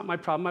 that's not my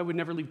problem. I would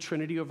never leave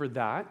Trinity over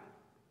that.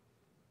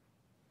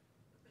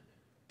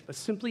 But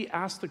simply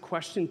ask the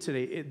question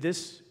today.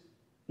 This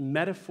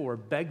metaphor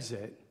begs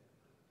it.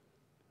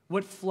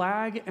 What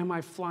flag am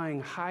I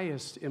flying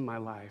highest in my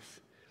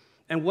life?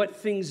 And what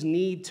things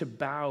need to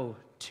bow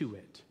to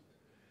it?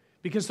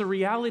 Because the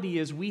reality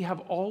is we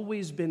have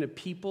always been a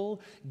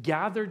people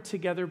gathered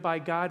together by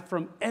God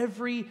from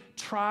every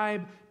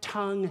tribe,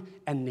 tongue,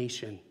 and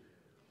nation.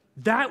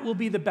 That will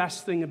be the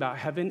best thing about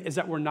heaven, is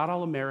that we're not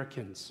all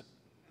Americans.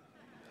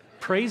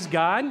 Praise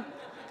God.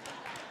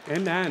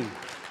 Amen.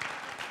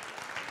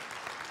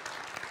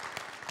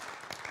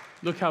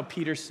 Look how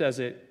Peter says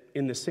it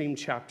in the same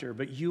chapter.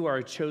 But you are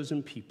a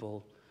chosen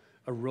people,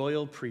 a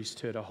royal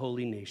priesthood, a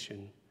holy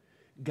nation,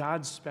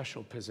 God's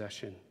special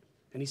possession.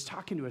 And he's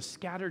talking to a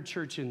scattered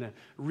church in the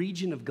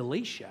region of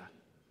Galatia.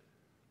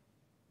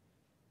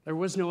 There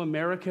was no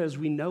America as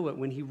we know it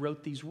when he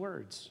wrote these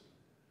words.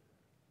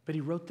 But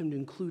he wrote them to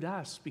include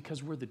us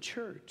because we're the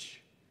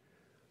church.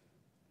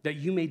 That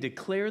you may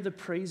declare the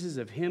praises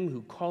of him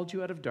who called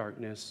you out of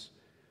darkness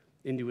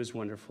into his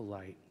wonderful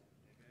light.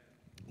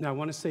 Now, I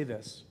want to say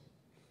this,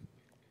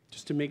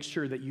 just to make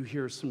sure that you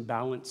hear some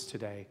balance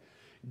today.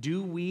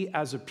 Do we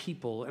as a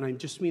people, and I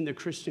just mean the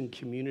Christian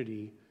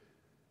community,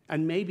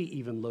 and maybe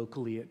even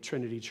locally at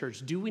Trinity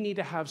Church, do we need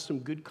to have some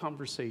good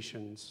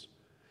conversations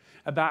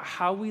about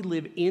how we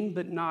live in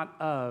but not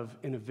of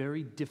in a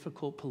very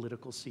difficult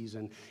political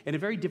season, in a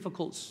very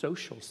difficult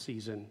social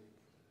season?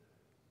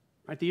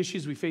 Right? The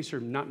issues we face are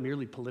not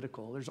merely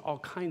political. There's all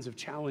kinds of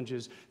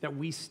challenges that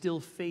we still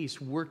face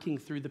working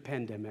through the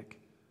pandemic.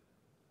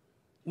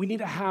 We need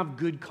to have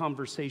good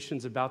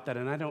conversations about that,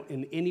 and I don't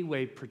in any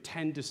way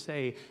pretend to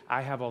say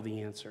I have all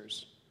the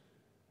answers.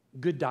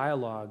 Good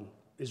dialogue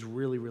is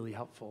really, really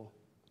helpful.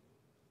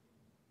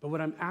 But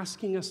what I'm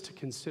asking us to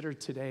consider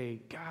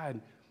today, God,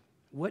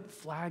 what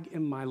flag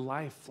in my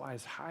life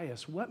flies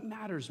highest? What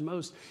matters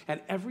most? And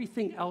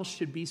everything else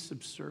should be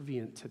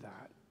subservient to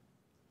that.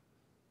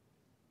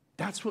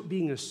 That's what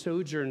being a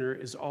sojourner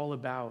is all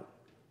about.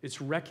 It's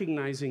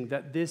recognizing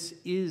that this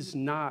is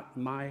not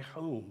my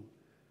home.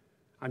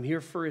 I'm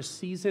here for a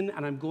season,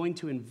 and I'm going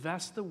to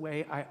invest the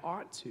way I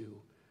ought to.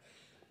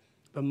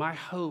 But my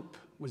hope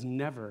was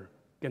never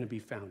going to be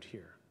found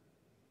here.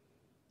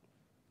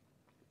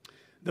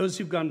 Those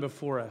who've gone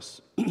before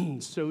us,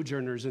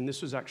 sojourners, and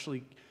this was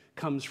actually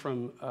comes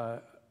from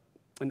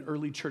an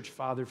early church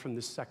father from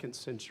the 2nd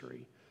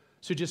century.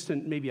 So just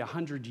in maybe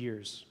 100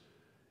 years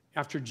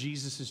after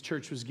Jesus'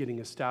 church was getting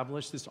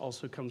established, this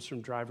also comes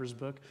from Driver's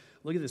book.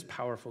 Look at this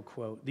powerful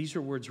quote. These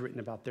are words written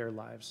about their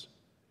lives.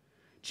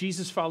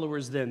 Jesus'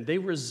 followers then, they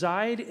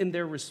reside in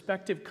their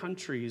respective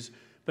countries,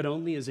 but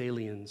only as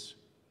aliens.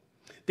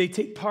 They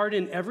take part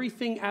in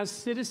everything as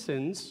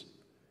citizens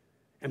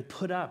and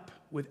put up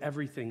with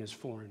everything as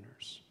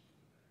foreigners.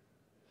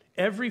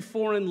 Every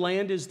foreign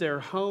land is their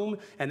home,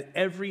 and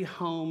every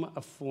home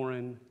a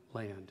foreign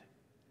land.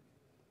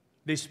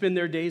 They spend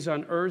their days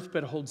on earth,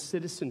 but hold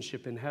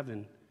citizenship in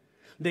heaven.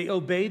 They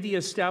obey the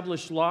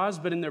established laws,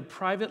 but in their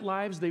private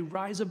lives, they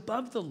rise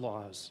above the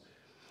laws.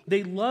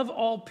 They love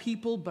all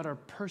people, but are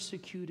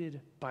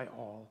persecuted by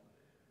all.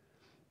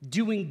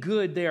 Doing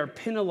good, they are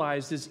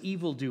penalized as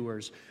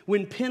evildoers.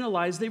 When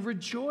penalized, they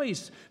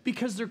rejoice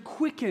because they're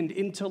quickened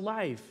into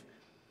life.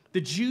 The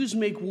Jews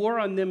make war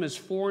on them as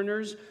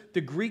foreigners.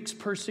 The Greeks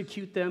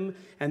persecute them,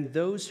 and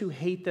those who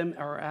hate them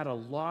are at a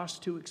loss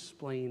to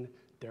explain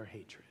their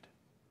hatred.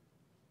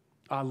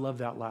 I love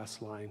that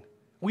last line.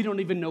 We don't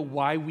even know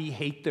why we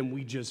hate them,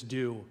 we just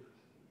do.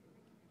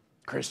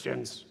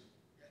 Christians.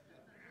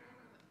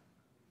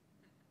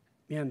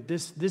 Man,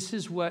 this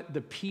is what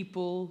the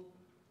people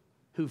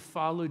who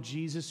follow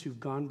Jesus, who've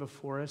gone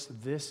before us,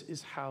 this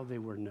is how they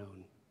were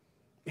known.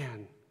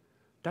 Man,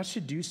 that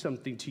should do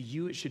something to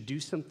you. It should do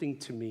something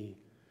to me.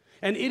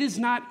 And it is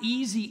not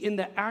easy in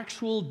the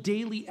actual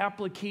daily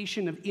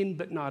application of in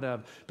but not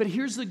of. But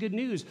here's the good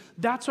news.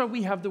 That's why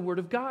we have the Word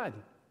of God.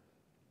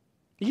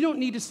 You don't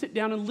need to sit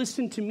down and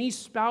listen to me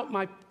spout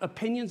my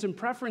opinions and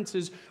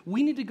preferences.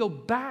 We need to go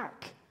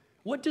back.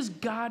 What does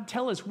God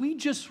tell us? We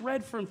just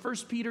read from 1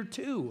 Peter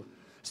 2.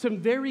 Some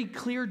very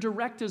clear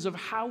directives of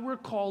how we're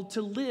called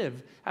to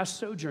live as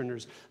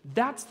sojourners.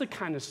 That's the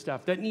kind of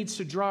stuff that needs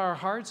to draw our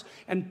hearts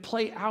and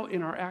play out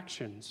in our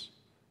actions.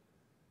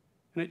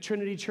 And at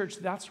Trinity Church,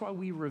 that's why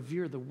we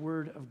revere the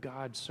Word of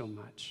God so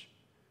much.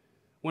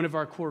 One of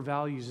our core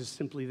values is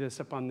simply this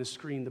up on the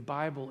screen. The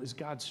Bible is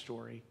God's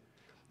story.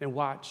 And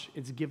watch,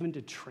 it's given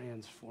to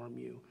transform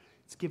you.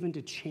 It's given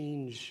to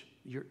change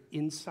your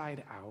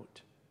inside out.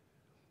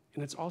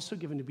 And it's also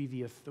given to be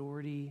the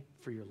authority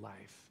for your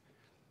life.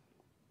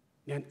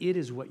 And it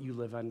is what you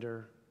live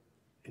under,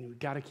 and we've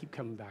got to keep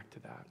coming back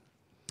to that.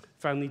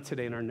 Finally,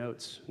 today in our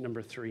notes,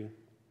 number 3,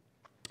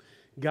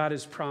 God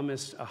has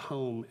promised a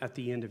home at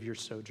the end of your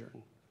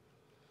sojourn.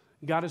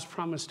 God has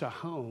promised a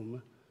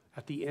home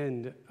at the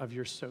end of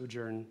your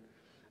sojourn.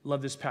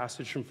 Love this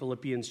passage from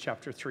Philippians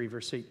chapter 3,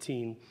 verse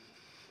 18.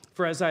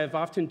 For as I have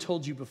often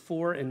told you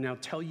before and now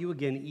tell you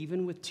again,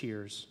 even with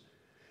tears,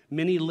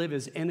 many live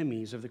as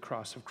enemies of the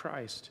cross of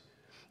Christ.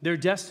 Their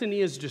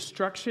destiny is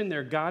destruction,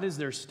 their God is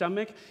their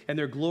stomach, and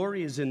their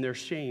glory is in their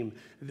shame.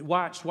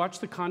 Watch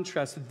the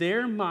contrast.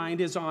 Their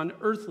mind is on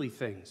earthly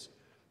things,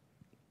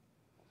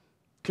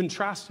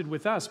 contrasted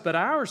with us, but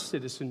our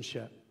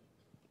citizenship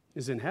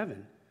is in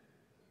heaven.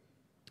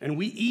 And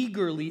we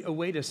eagerly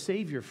await a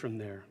Savior from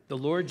there, the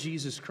Lord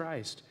Jesus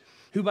Christ,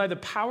 who by the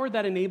power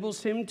that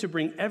enables him to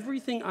bring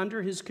everything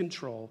under his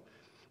control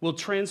will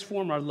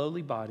transform our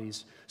lowly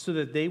bodies so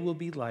that they will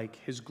be like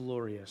his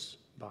glorious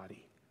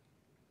body.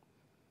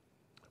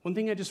 One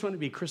thing I just want to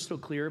be crystal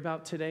clear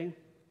about today,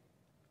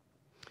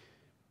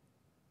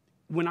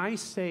 when I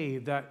say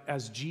that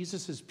as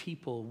Jesus'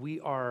 people, we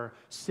are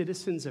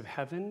citizens of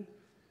heaven,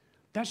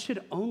 that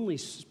should only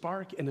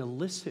spark and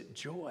elicit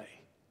joy.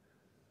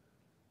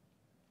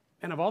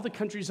 And of all the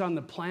countries on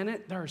the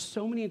planet, there are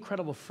so many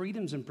incredible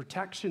freedoms and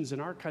protections in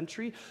our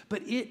country,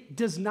 but it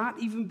does not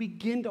even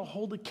begin to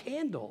hold a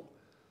candle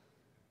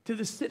to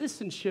the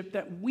citizenship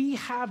that we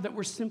have, that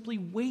we're simply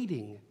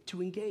waiting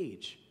to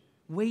engage,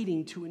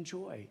 waiting to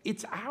enjoy.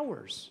 It's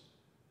ours.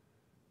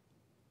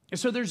 And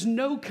so there's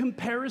no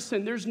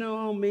comparison. There's no,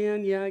 oh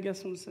man, yeah, I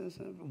guess I'm a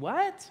citizen.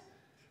 What?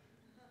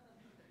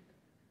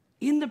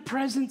 In the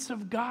presence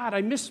of God.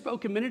 I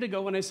misspoke a minute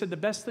ago when I said the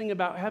best thing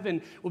about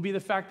heaven will be the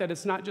fact that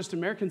it's not just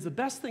Americans. The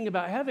best thing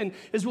about heaven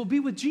is we'll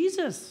be with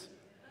Jesus.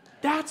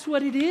 That's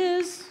what it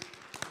is.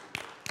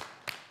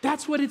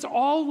 That's what it's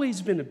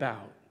always been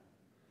about.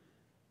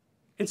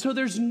 And so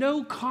there's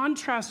no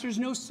contrast, there's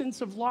no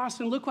sense of loss.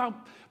 And look how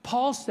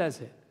Paul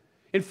says it.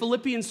 In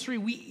Philippians 3,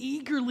 we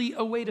eagerly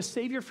await a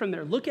Savior from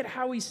there. Look at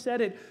how he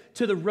said it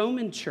to the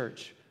Roman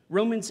church.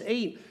 Romans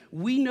 8,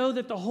 we know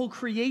that the whole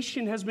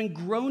creation has been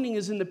groaning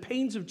as in the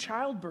pains of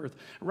childbirth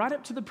right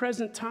up to the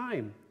present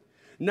time.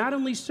 Not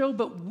only so,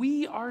 but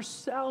we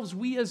ourselves,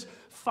 we as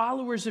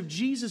followers of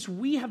Jesus,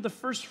 we have the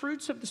first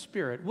fruits of the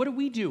Spirit. What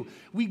do?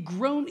 We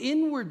groan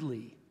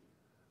inwardly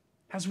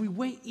as we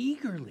wait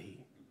eagerly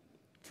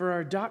for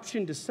our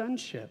adoption to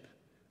sonship,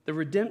 the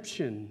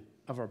redemption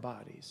of our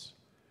bodies.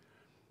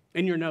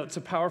 In your notes,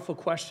 a powerful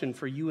question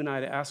for you and I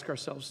to ask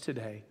ourselves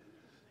today.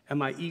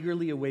 Am I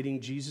eagerly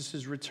awaiting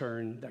Jesus'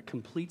 return that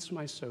completes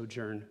my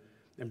sojourn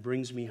and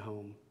brings me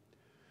home?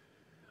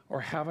 Or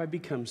have I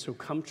become so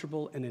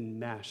comfortable and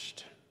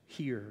enmeshed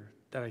here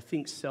that I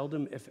think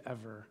seldom, if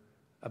ever,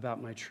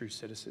 about my true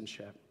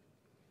citizenship?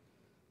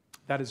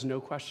 That is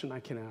no question I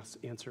can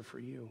answer for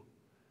you,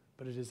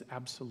 but it is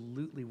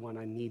absolutely one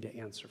I need to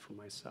answer for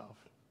myself.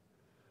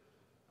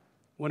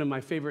 One of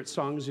my favorite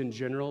songs in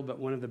general, but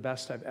one of the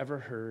best I've ever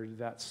heard,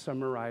 that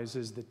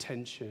summarizes the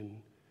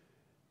tension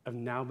of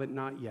now but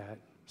not yet,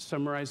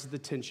 summarizes the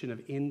tension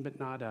of in but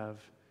not of,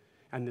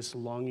 and this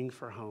longing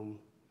for home,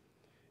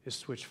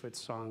 is Switchfoot's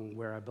song,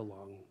 Where I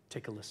Belong.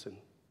 Take a listen.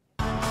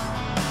 Feeling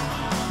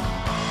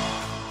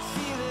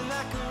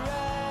like a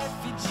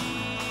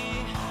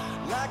refugee,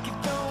 like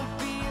it don't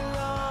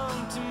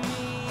belong to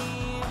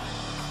me.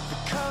 The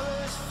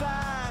colors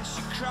flash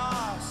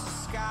across the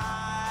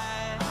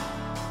sky.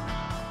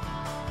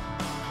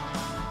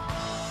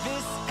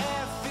 This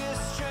air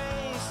feels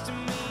strange to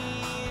me,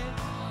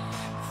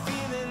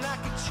 feeling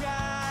like a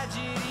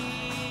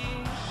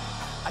tragedy.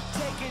 I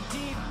take a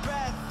deep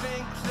breath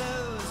and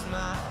close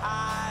my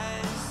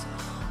eyes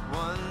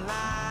one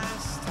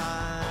last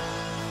time.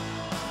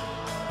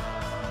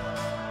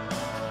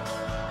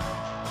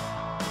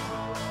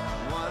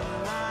 One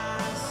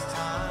last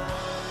time.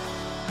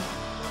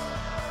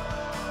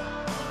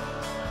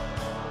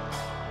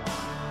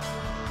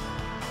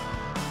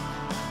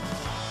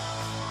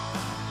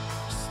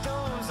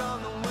 Storms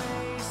on the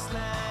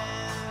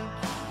wasteland,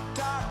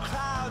 dark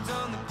clouds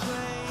on the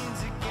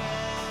plains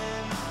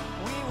again.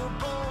 We were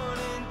born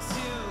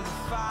into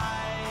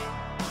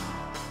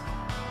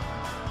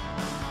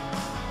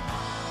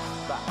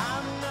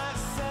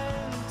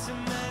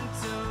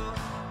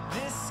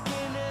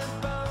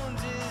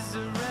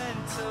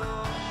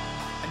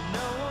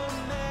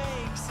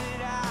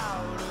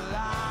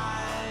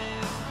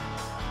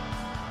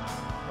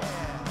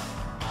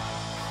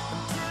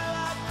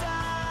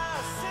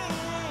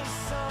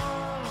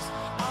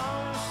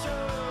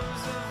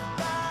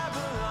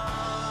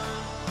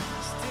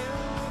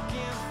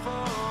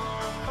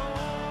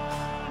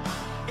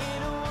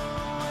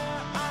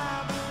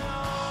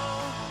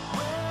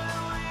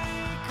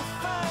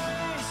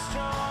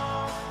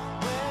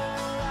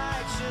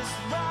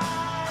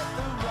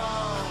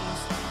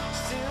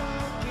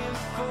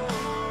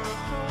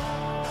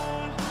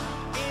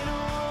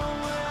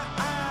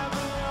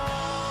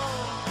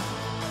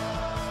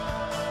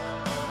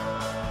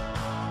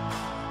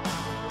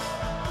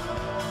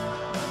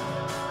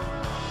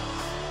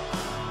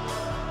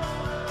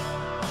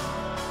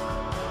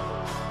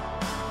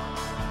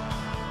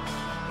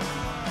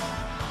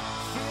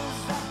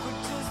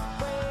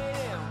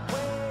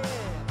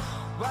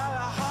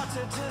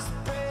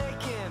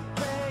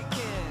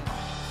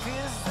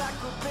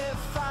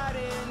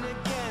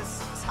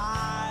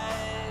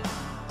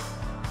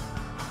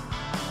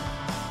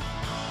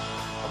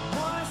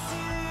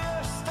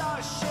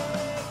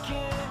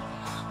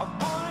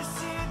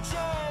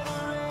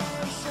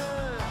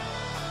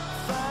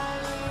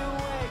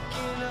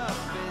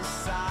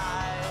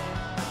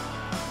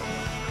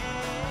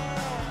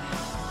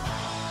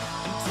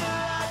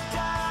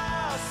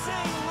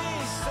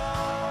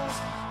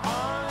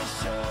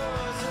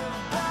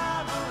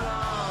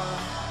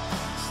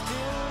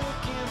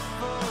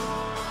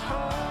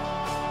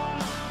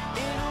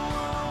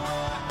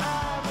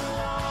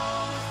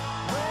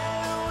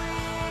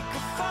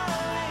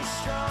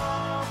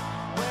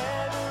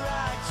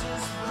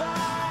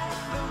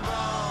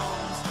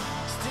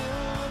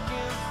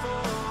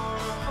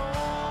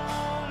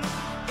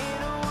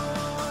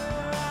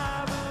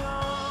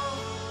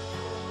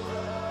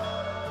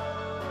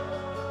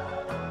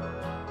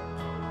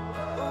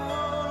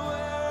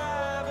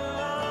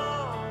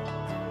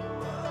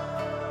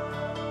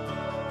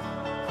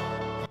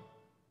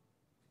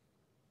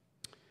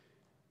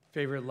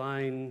favorite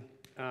line,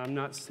 I'm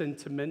not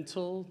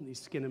sentimental, these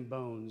skin and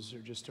bones are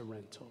just a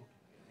rental.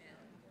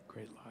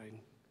 Great line.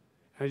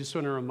 I just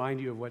want to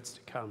remind you of what's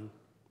to come.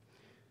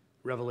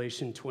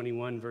 Revelation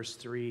 21, verse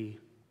 3,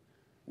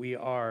 we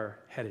are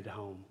headed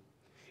home.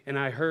 And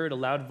I heard a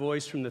loud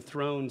voice from the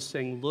throne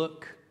saying,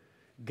 look,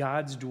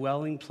 God's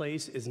dwelling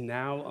place is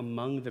now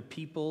among the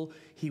people.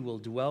 He will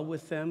dwell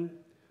with them.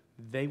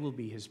 They will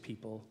be his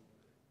people.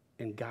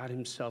 And God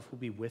himself will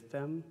be with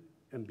them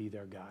and be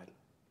their God.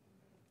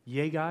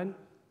 Yea, God?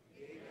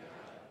 Yea,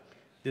 God.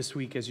 This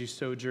week, as you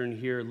sojourn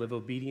here, live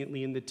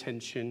obediently in the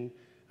tension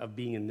of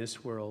being in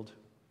this world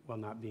while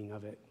not being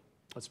of it.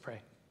 Let's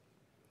pray.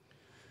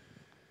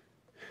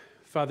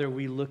 Father,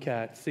 we look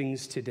at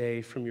things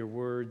today from your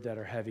word that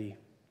are heavy.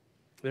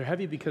 They're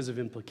heavy because of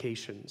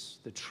implications.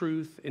 The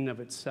truth in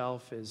of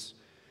itself is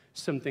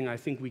something I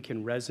think we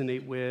can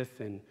resonate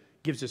with and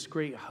gives us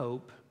great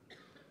hope.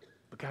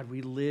 But God,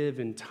 we live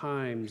in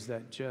times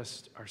that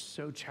just are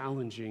so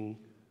challenging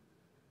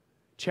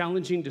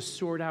to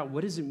sort out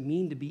what does it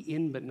mean to be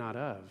in but not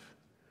of?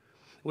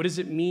 What does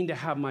it mean to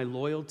have my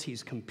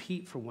loyalties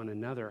compete for one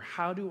another?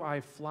 How do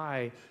I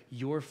fly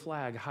your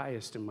flag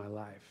highest in my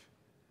life?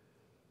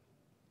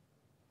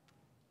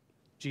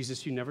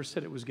 Jesus, you never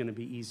said it was going to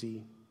be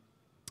easy,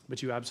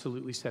 but you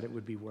absolutely said it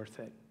would be worth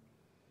it.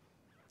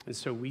 And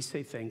so we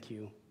say thank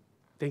you.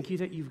 Thank you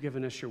that you've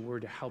given us your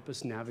word to help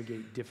us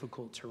navigate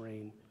difficult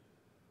terrain.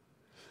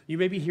 You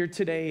may be here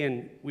today,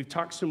 and we've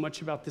talked so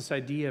much about this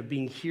idea of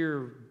being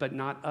here but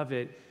not of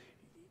it.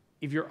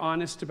 If you're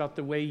honest about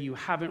the way you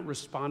haven't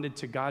responded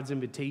to God's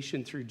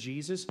invitation through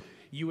Jesus,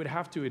 you would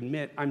have to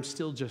admit, I'm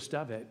still just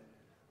of it.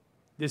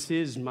 This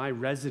is my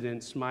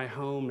residence, my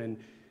home, and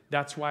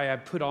that's why I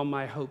put all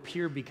my hope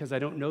here, because I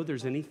don't know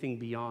there's anything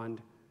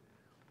beyond.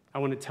 I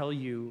want to tell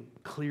you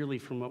clearly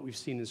from what we've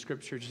seen in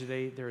Scripture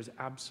today, there is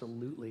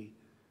absolutely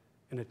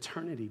an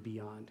eternity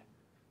beyond,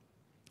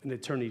 an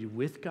eternity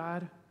with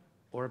God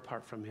or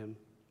apart from him.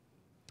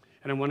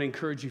 And I want to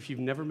encourage you, if you've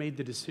never made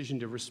the decision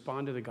to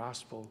respond to the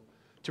gospel,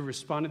 to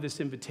respond to this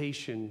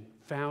invitation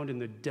found in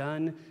the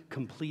done,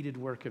 completed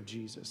work of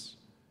Jesus,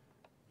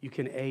 you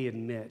can A,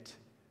 admit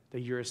that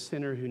you're a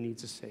sinner who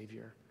needs a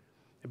Savior.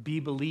 B,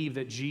 believe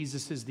that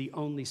Jesus is the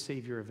only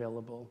Savior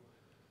available.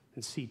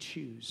 And C,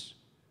 choose.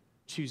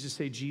 Choose to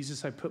say,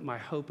 Jesus, I put my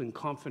hope and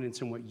confidence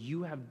in what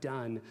you have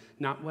done,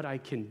 not what I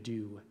can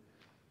do.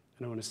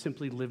 And I want to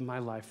simply live my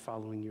life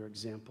following your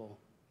example.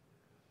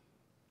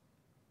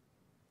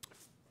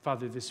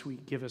 Father, this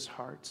week, give us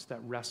hearts that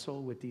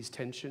wrestle with these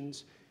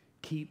tensions.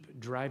 Keep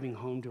driving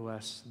home to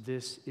us,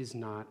 this is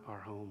not our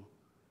home.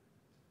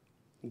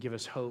 And give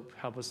us hope.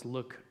 Help us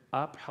look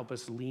up. Help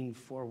us lean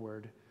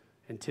forward,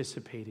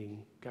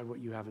 anticipating, God, what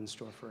you have in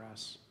store for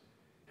us.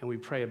 And we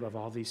pray above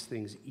all these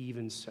things,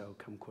 even so,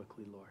 come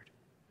quickly, Lord.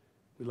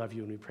 We love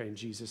you and we pray in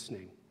Jesus'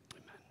 name.